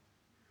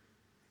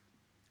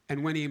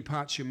 And when he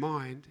imparts your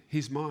mind,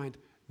 his mind,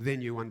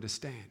 then you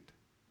understand.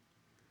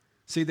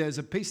 See, there's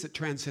a peace that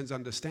transcends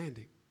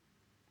understanding.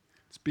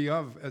 It's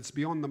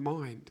beyond the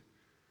mind.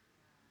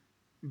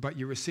 But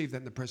you receive that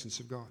in the presence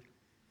of God.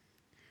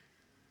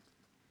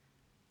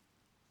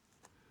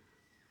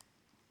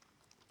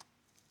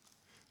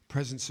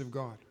 Presence of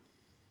God.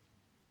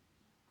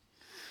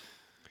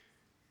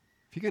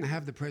 If you're going to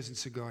have the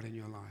presence of God in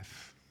your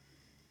life,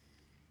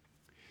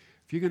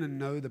 if you're going to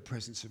know the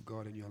presence of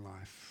God in your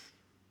life,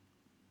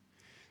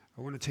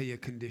 I want to tell you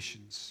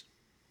conditions.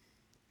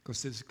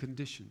 Because there's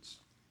conditions.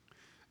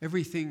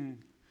 Everything,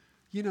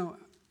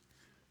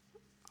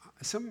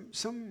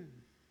 some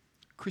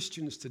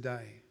Christians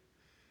today,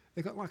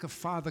 they've got like a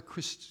Father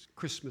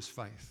Christmas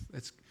faith.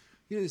 It's,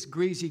 this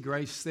greasy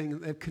grace thing.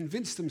 They've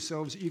convinced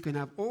themselves that you can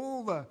have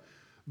all the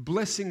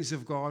blessings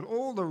of God,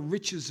 all the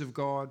riches of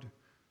God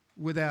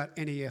without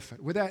any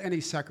effort, without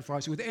any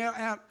sacrifice,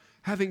 without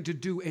having to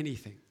do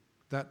anything.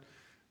 That,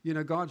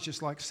 God's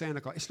just like Santa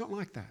Claus. It's not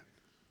like that.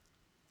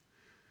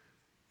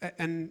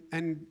 And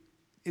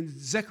in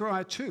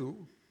Zechariah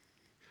 2,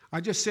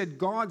 I just said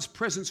God's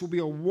presence will be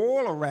a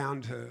wall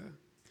around her.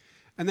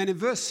 And then in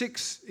verse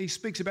 6, he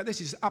speaks about this.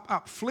 He says,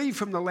 up, flee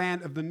from the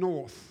land of the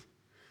north.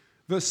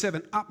 Verse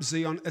 7, up,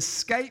 Zion,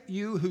 escape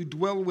you who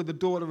dwell with the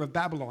daughter of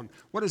Babylon.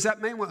 What does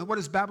that mean? What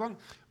is Babylon?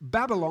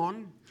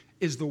 Babylon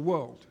is the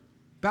world.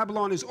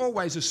 Babylon is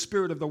always a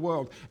spirit of the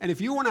world. And if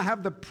you want to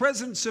have the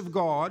presence of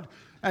God,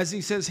 as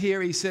he says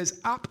here, he says,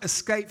 up,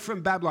 escape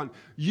from Babylon.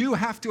 You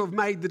have to have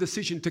made the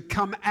decision to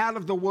come out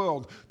of the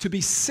world, to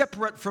be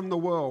separate from the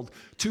world,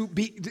 to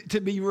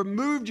be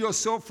removed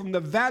yourself from the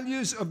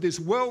values of this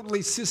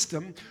worldly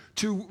system,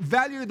 to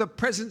value the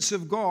presence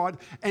of God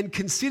and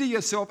consider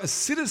yourself a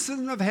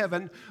citizen of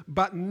heaven,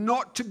 but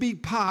not to be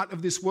part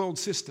of this world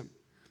system.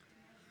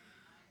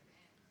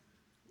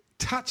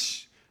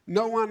 Touch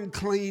no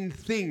unclean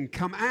thing.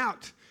 Come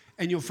out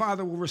and your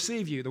Father will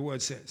receive you, the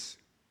word says.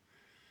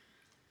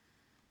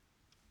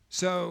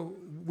 So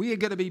we are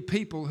going to be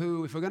people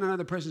who, if we're going to know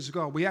the presence of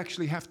God, we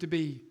actually have to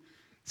be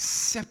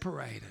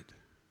separated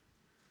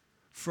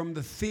from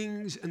the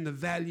things and the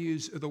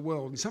values of the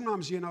world. And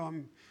sometimes,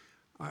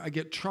 I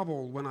get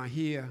trouble when I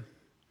hear,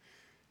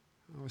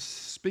 I was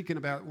speaking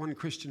about one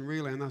Christian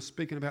relay, and I was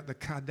speaking about the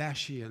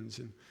Kardashians,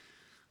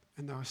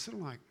 and I was sort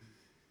of like,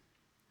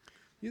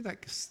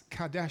 that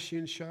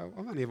Kardashian show?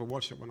 I've only ever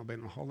watched it when I've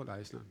been on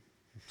holidays now.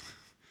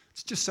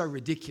 It's just so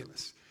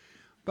ridiculous.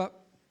 But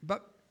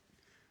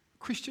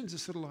Christians are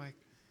sort of like,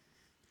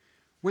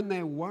 when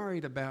they're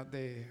worried about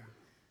their,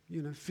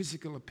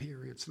 physical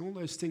appearance and all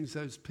those things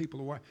those people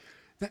are worried,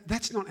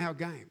 that's not our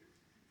game.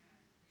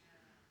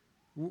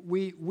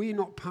 We're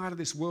not part of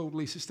this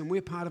worldly system.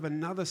 We're part of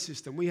another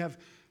system. We have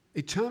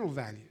eternal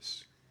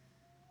values.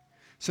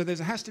 So there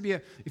has to be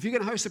if you're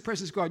going to host the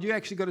presence of God, you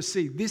actually got to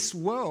see this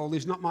world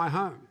is not my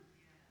home.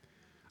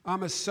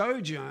 I'm a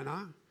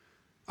sojourner.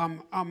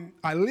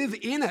 I live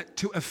in it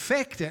to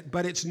affect it,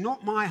 but it's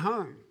not my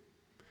home.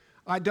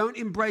 I don't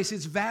embrace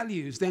its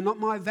values. They're not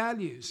my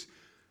values.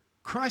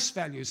 Christ's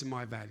values are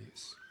my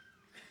values.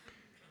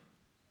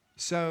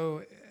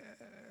 So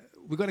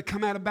we've got to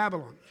come out of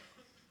Babylon.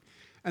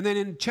 And then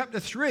in chapter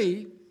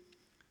 3,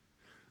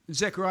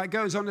 Zechariah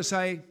goes on to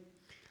say,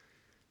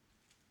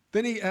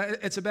 then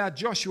it's about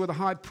Joshua the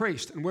high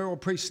priest, and we're all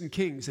priests and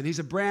kings, and he's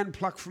a brand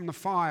plucked from the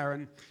fire.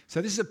 And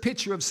so this is a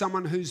picture of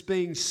someone who's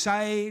being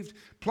saved,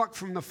 plucked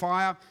from the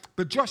fire.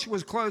 But Joshua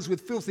was clothed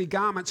with filthy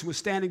garments and was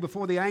standing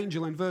before the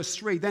angel in verse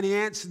 3. Then he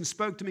answered and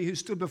spoke to me who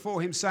stood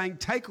before him, saying,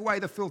 take away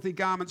the filthy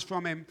garments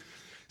from him.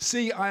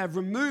 See, I have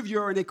removed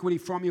your iniquity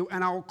from you,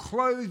 and I'll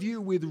clothe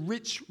you with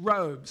rich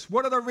robes.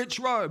 What are the rich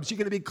robes you're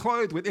going to be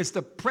clothed with? It's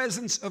the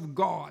presence of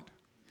God.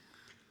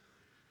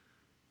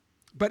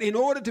 But in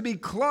order to be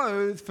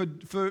clothed,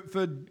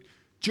 for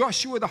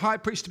Joshua the high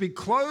priest to be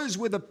clothed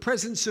with the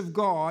presence of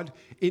God.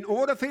 In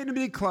order for him to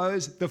be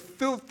clothed, the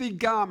filthy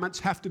garments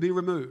have to be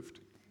removed.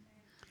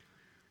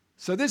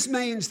 So this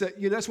means that,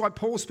 that's why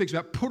Paul speaks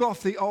about put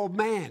off the old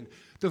man.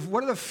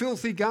 What are the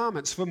filthy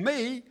garments? For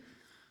me,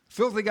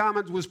 filthy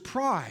garment was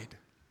pride.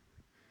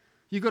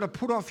 You've got to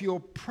put off your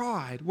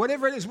pride.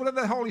 Whatever it is,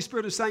 whatever the Holy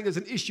Spirit is saying is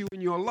an issue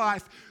in your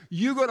life,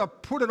 you've got to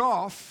put it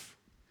off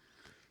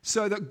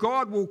so that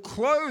God will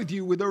clothe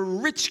you with the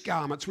rich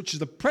garments, which is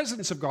the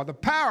presence of God, the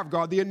power of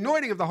God, the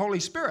anointing of the Holy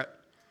Spirit.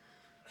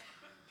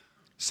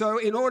 So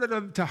in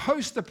order to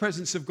host the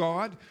presence of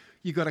God,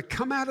 you've got to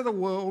come out of the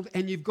world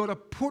and you've got to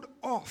put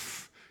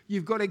off.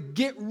 You've got to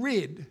get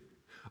rid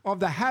of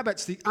the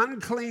habits, the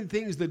unclean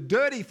things, the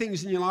dirty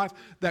things in your life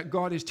that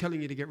God is telling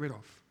you to get rid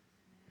of.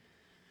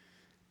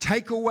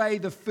 Take away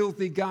the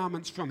filthy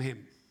garments from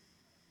him,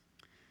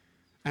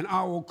 and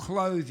I will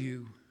clothe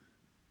you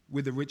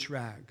with the rich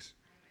rags.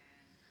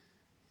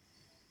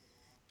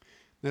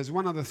 There's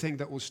one other thing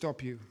that will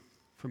stop you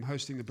from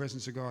hosting the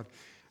presence of God,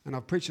 and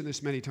I've preached on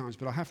this many times,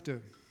 but I have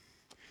to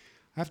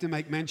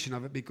make mention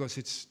of it because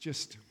it's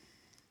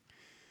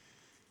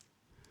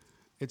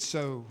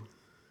so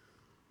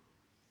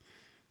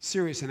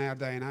serious in our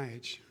day and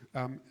age.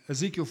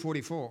 Ezekiel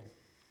 44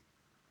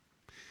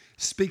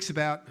 speaks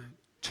about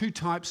two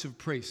types of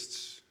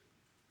priests.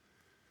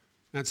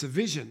 Now, it's a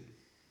vision,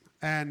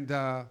 and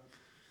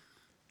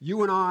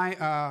you and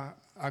I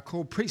are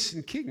called priests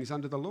and kings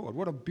under the Lord.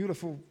 What a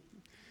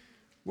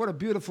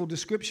beautiful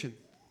description.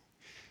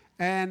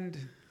 And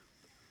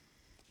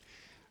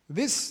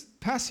this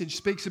passage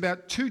speaks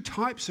about two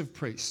types of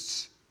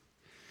priests.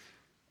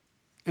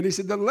 And he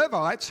said, the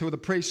Levites, who are the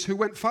priests, who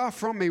went far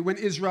from me when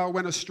Israel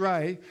went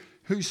astray,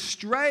 who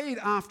strayed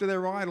after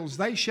their idols,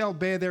 they shall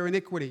bear their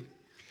iniquity.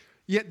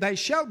 Yet they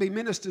shall be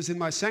ministers in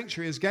my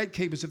sanctuary as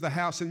gatekeepers of the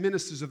house and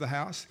ministers of the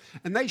house.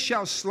 And they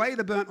shall slay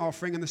the burnt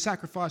offering and the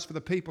sacrifice for the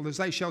people, as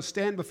they shall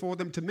stand before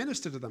them to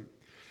minister to them.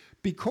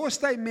 Because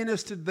they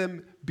ministered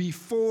them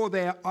before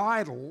their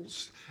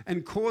idols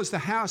and caused the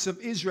house of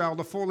Israel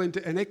to fall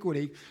into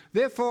iniquity,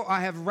 therefore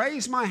I have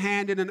raised my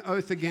hand in an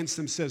oath against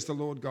them, says the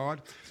Lord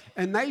God,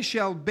 and they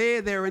shall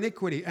bear their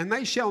iniquity, and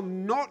they shall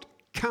not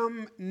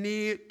come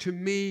near to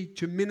me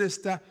to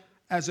minister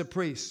as a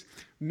priest,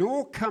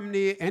 nor come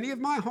near any of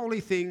my holy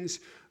things,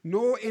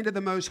 nor into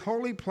the most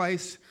holy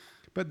place,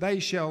 but they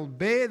shall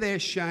bear their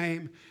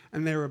shame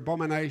and their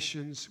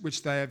abominations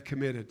which they have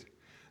committed.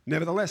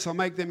 Nevertheless, I'll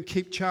make them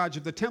keep charge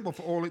of the temple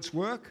for all its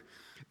work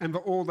and for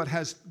all that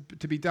has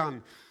to be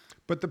done.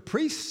 But the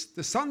priests,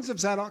 the sons of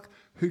Zadok,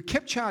 who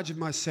kept charge of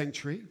my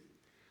sanctuary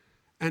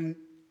and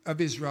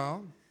of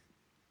Israel,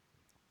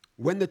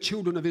 when the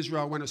children of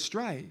Israel went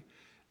astray,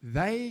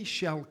 they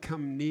shall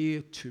come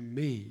near to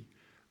me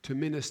to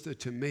minister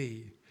to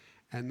me,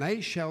 and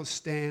they shall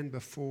stand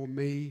before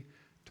me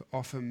to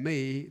offer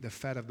me the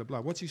fat of the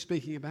blood. What's he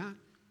speaking about?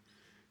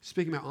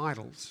 Speaking about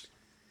idols.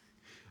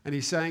 And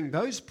he's saying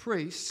those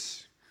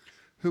priests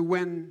who,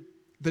 when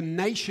the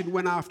nation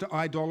went after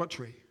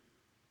idolatry,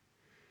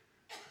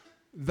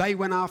 they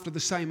went after the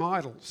same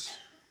idols.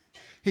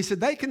 He said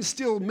they can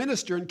still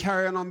minister and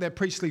carry on their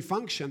priestly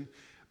function,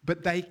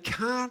 but they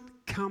can't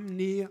come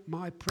near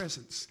my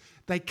presence.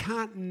 They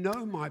can't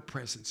know my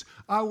presence.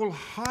 I will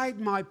hide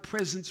my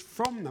presence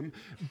from them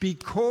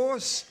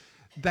because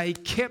they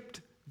kept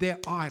their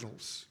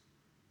idols.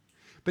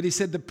 But he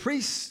said the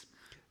priests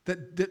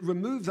that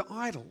remove the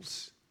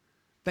idols,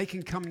 they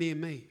can come near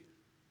me.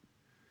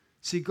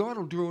 See, God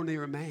will draw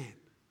near a man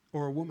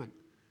or a woman,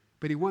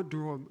 but he won't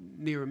draw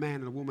near a man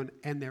and a woman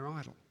and their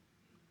idol.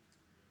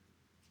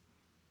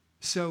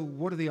 So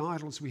what are the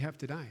idols we have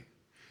today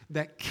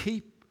that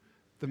keep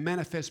the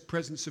manifest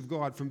presence of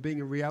God from being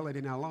a reality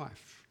in our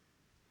life?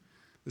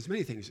 There's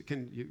many things.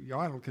 Your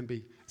idol can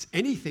be, it's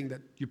anything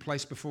that you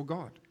place before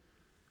God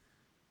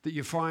that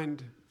you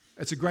find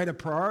it's a greater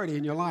priority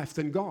in your life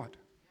than God.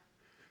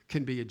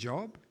 Can be a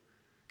job,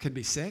 can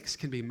be sex,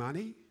 can be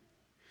money.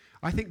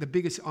 I think the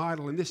biggest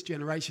idol in this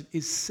generation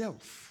is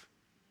self.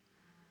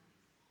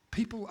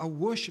 People are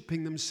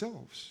worshiping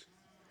themselves.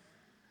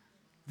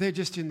 They're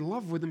just in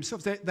love with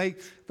themselves. They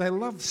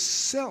love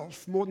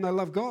self more than they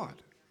love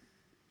God.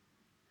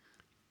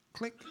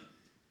 Click.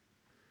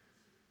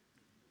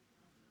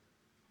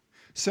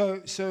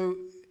 So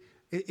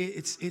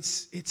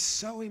it's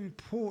so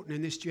important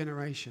in this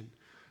generation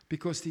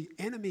because the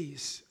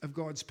enemies of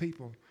God's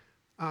people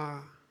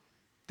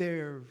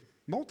they're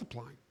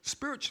multiplying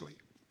spiritually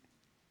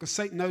because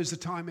Satan knows the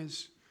time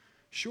is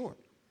short.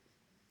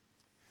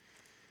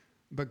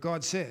 But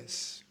God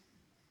says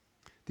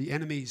the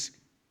enemies,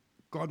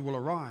 God will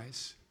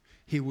arise.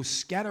 He will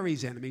scatter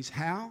his enemies.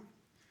 How?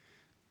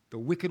 The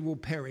wicked will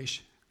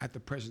perish at the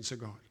presence of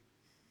God.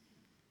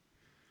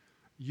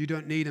 You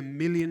don't need a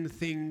million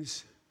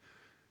things,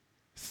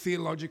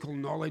 theological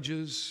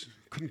knowledges,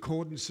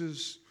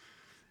 concordances,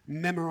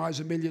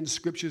 memorize a million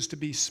scriptures to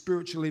be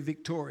spiritually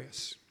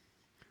victorious.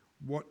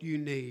 What you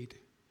need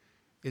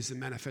is the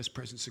manifest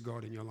presence of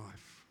God in your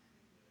life.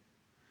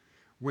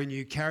 When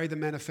you carry the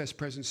manifest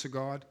presence of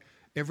God,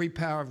 Every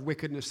power of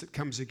wickedness that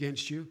comes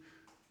against you,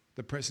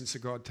 the presence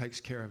of God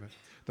takes care of it.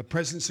 The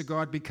presence of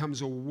God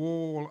becomes a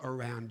wall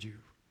around you,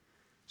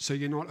 so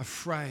you're not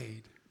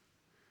afraid.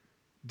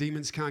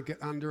 Demons can't get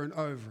under and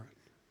over it.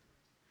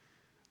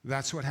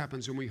 That's what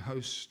happens when we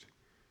host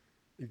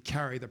and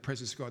carry the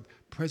presence of God.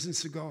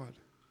 Presence of God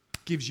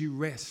gives you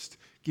rest,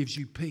 gives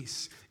you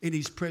peace. In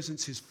his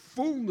presence is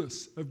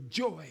fullness of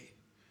joy.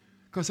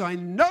 Because I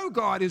know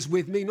God is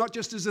with me, not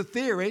just as a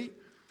theory,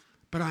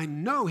 but I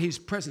know his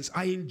presence.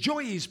 I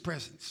enjoy his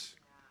presence.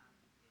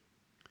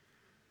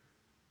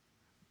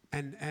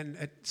 And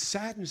it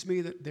saddens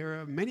me that there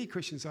are many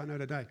Christians I know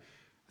today,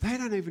 they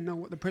don't even know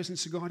what the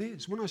presence of God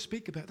is. When I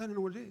speak about it, they don't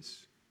know what it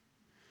is.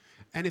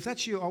 And if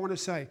that's you, I want to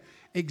say,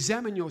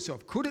 examine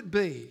yourself. Could it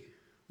be,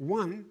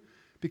 one,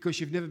 because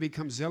you've never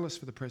become zealous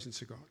for the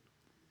presence of God?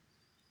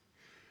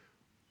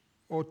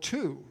 Or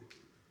two,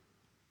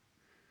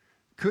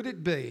 could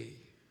it be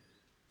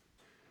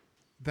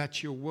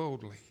that you're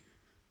worldly?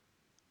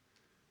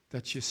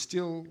 That you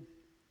still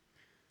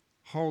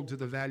hold to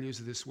the values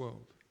of this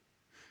world?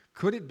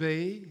 Could it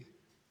be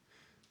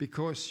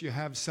because you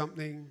have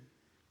something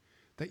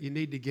that you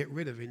need to get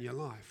rid of in your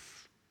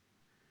life?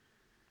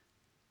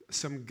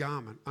 Some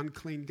garment,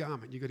 unclean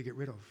garment you've got to get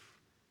rid of.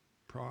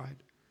 Pride,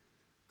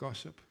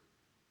 gossip.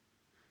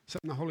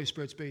 Something the Holy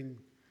Spirit's been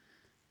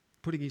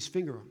putting his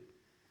finger on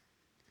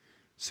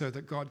so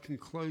that God can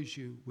clothe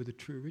you with the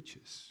true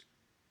riches.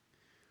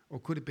 Or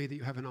could it be that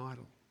you have an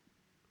idol?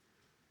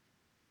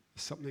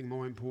 Something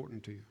more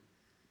important to you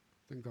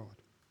than God.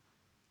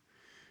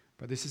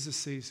 But this is a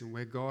season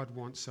where God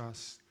wants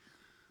us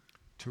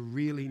to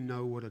really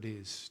know what it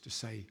is to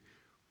say,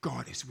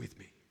 God is with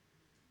me.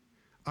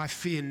 I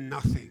fear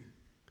nothing.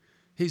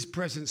 His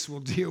presence will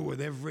deal with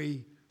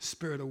every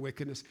spirit of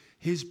wickedness.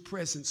 His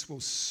presence will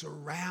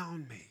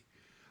surround me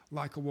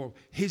like a wall.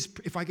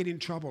 If I get in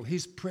trouble,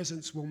 his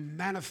presence will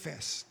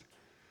manifest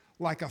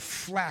like a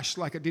flash,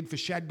 like it did for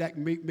Shadrach,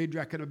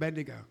 Meshach, and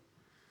Abednego.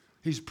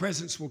 His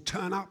presence will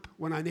turn up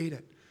when I need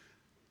it.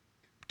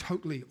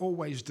 Totally,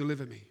 always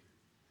deliver me.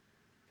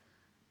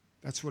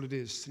 That's what it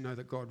is to know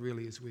that God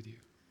really is with you.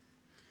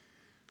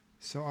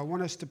 So I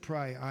want us to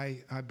pray.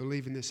 I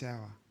believe in this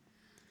hour.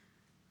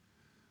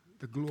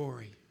 The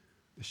glory,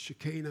 the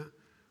Shekinah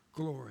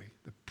glory,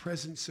 the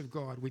presence of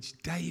God,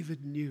 which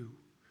David knew.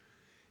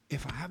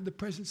 If I have the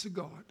presence of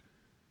God,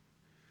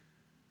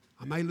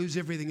 I may lose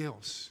everything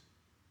else,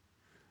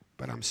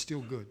 but I'm still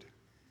good.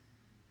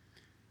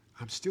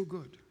 I'm still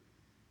good.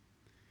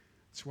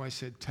 That's why I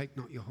said, take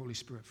not your Holy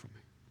Spirit from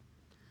me.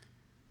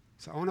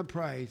 So I want to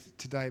pray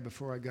today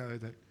before I go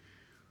that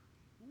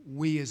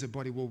we as a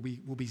body will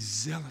be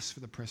zealous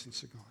for the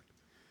presence of God.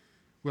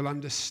 We'll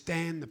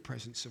understand the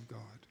presence of God.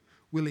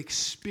 We'll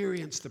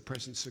experience the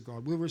presence of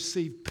God. We'll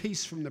receive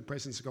peace from the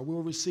presence of God.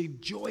 We'll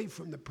receive joy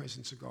from the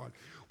presence of God.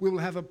 We will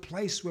have a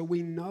place where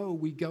we know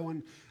we go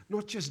and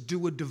not just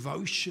do a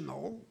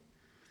devotional,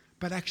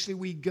 but actually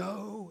we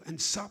go and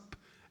sup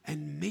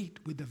and meet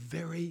with the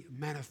very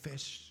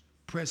manifest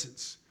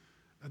presence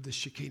of the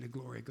Shekinah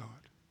glory of God.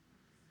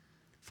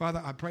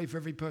 Father, I pray for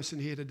every person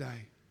here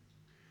today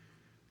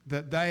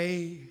that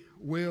they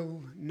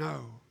will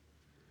know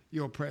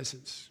your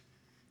presence.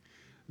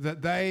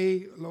 That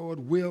they, Lord,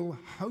 will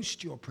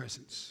host your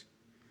presence.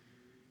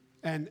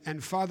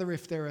 And Father,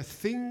 if there are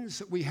things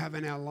that we have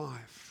in our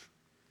life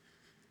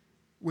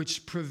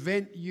which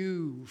prevent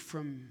you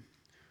from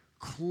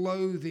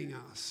clothing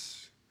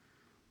us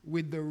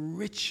with the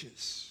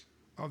riches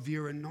of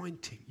your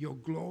anointing, your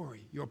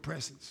glory, your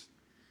presence.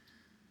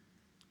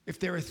 If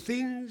there are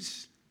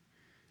things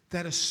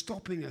that are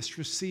stopping us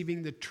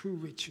receiving the true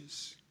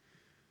riches,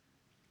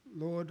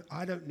 Lord,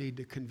 I don't need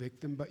to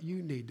convict them, but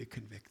you need to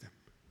convict them.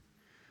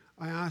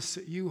 I ask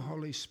that you,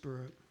 Holy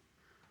Spirit,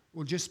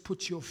 will just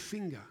put your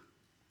finger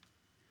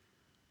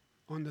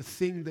on the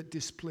thing that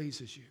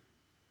displeases you,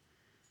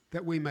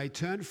 that we may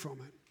turn from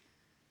it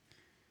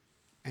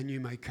and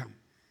you may come.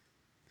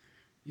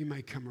 You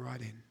may come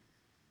right in.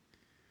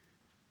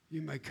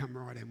 You may come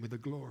right in with the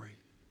glory.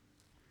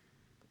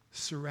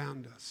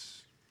 Surround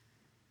us.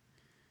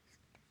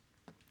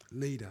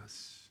 Lead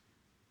us.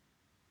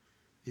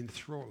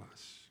 Enthrall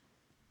us.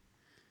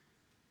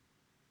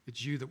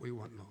 It's you that we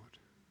want, Lord.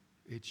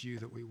 It's you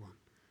that we want.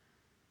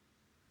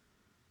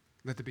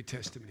 Let there be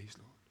testimonies,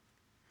 Lord.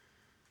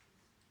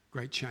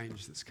 Great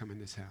change that's come in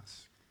this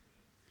house.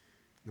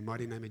 In the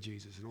mighty name of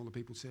Jesus. And all the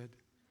people said,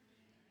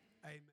 amen.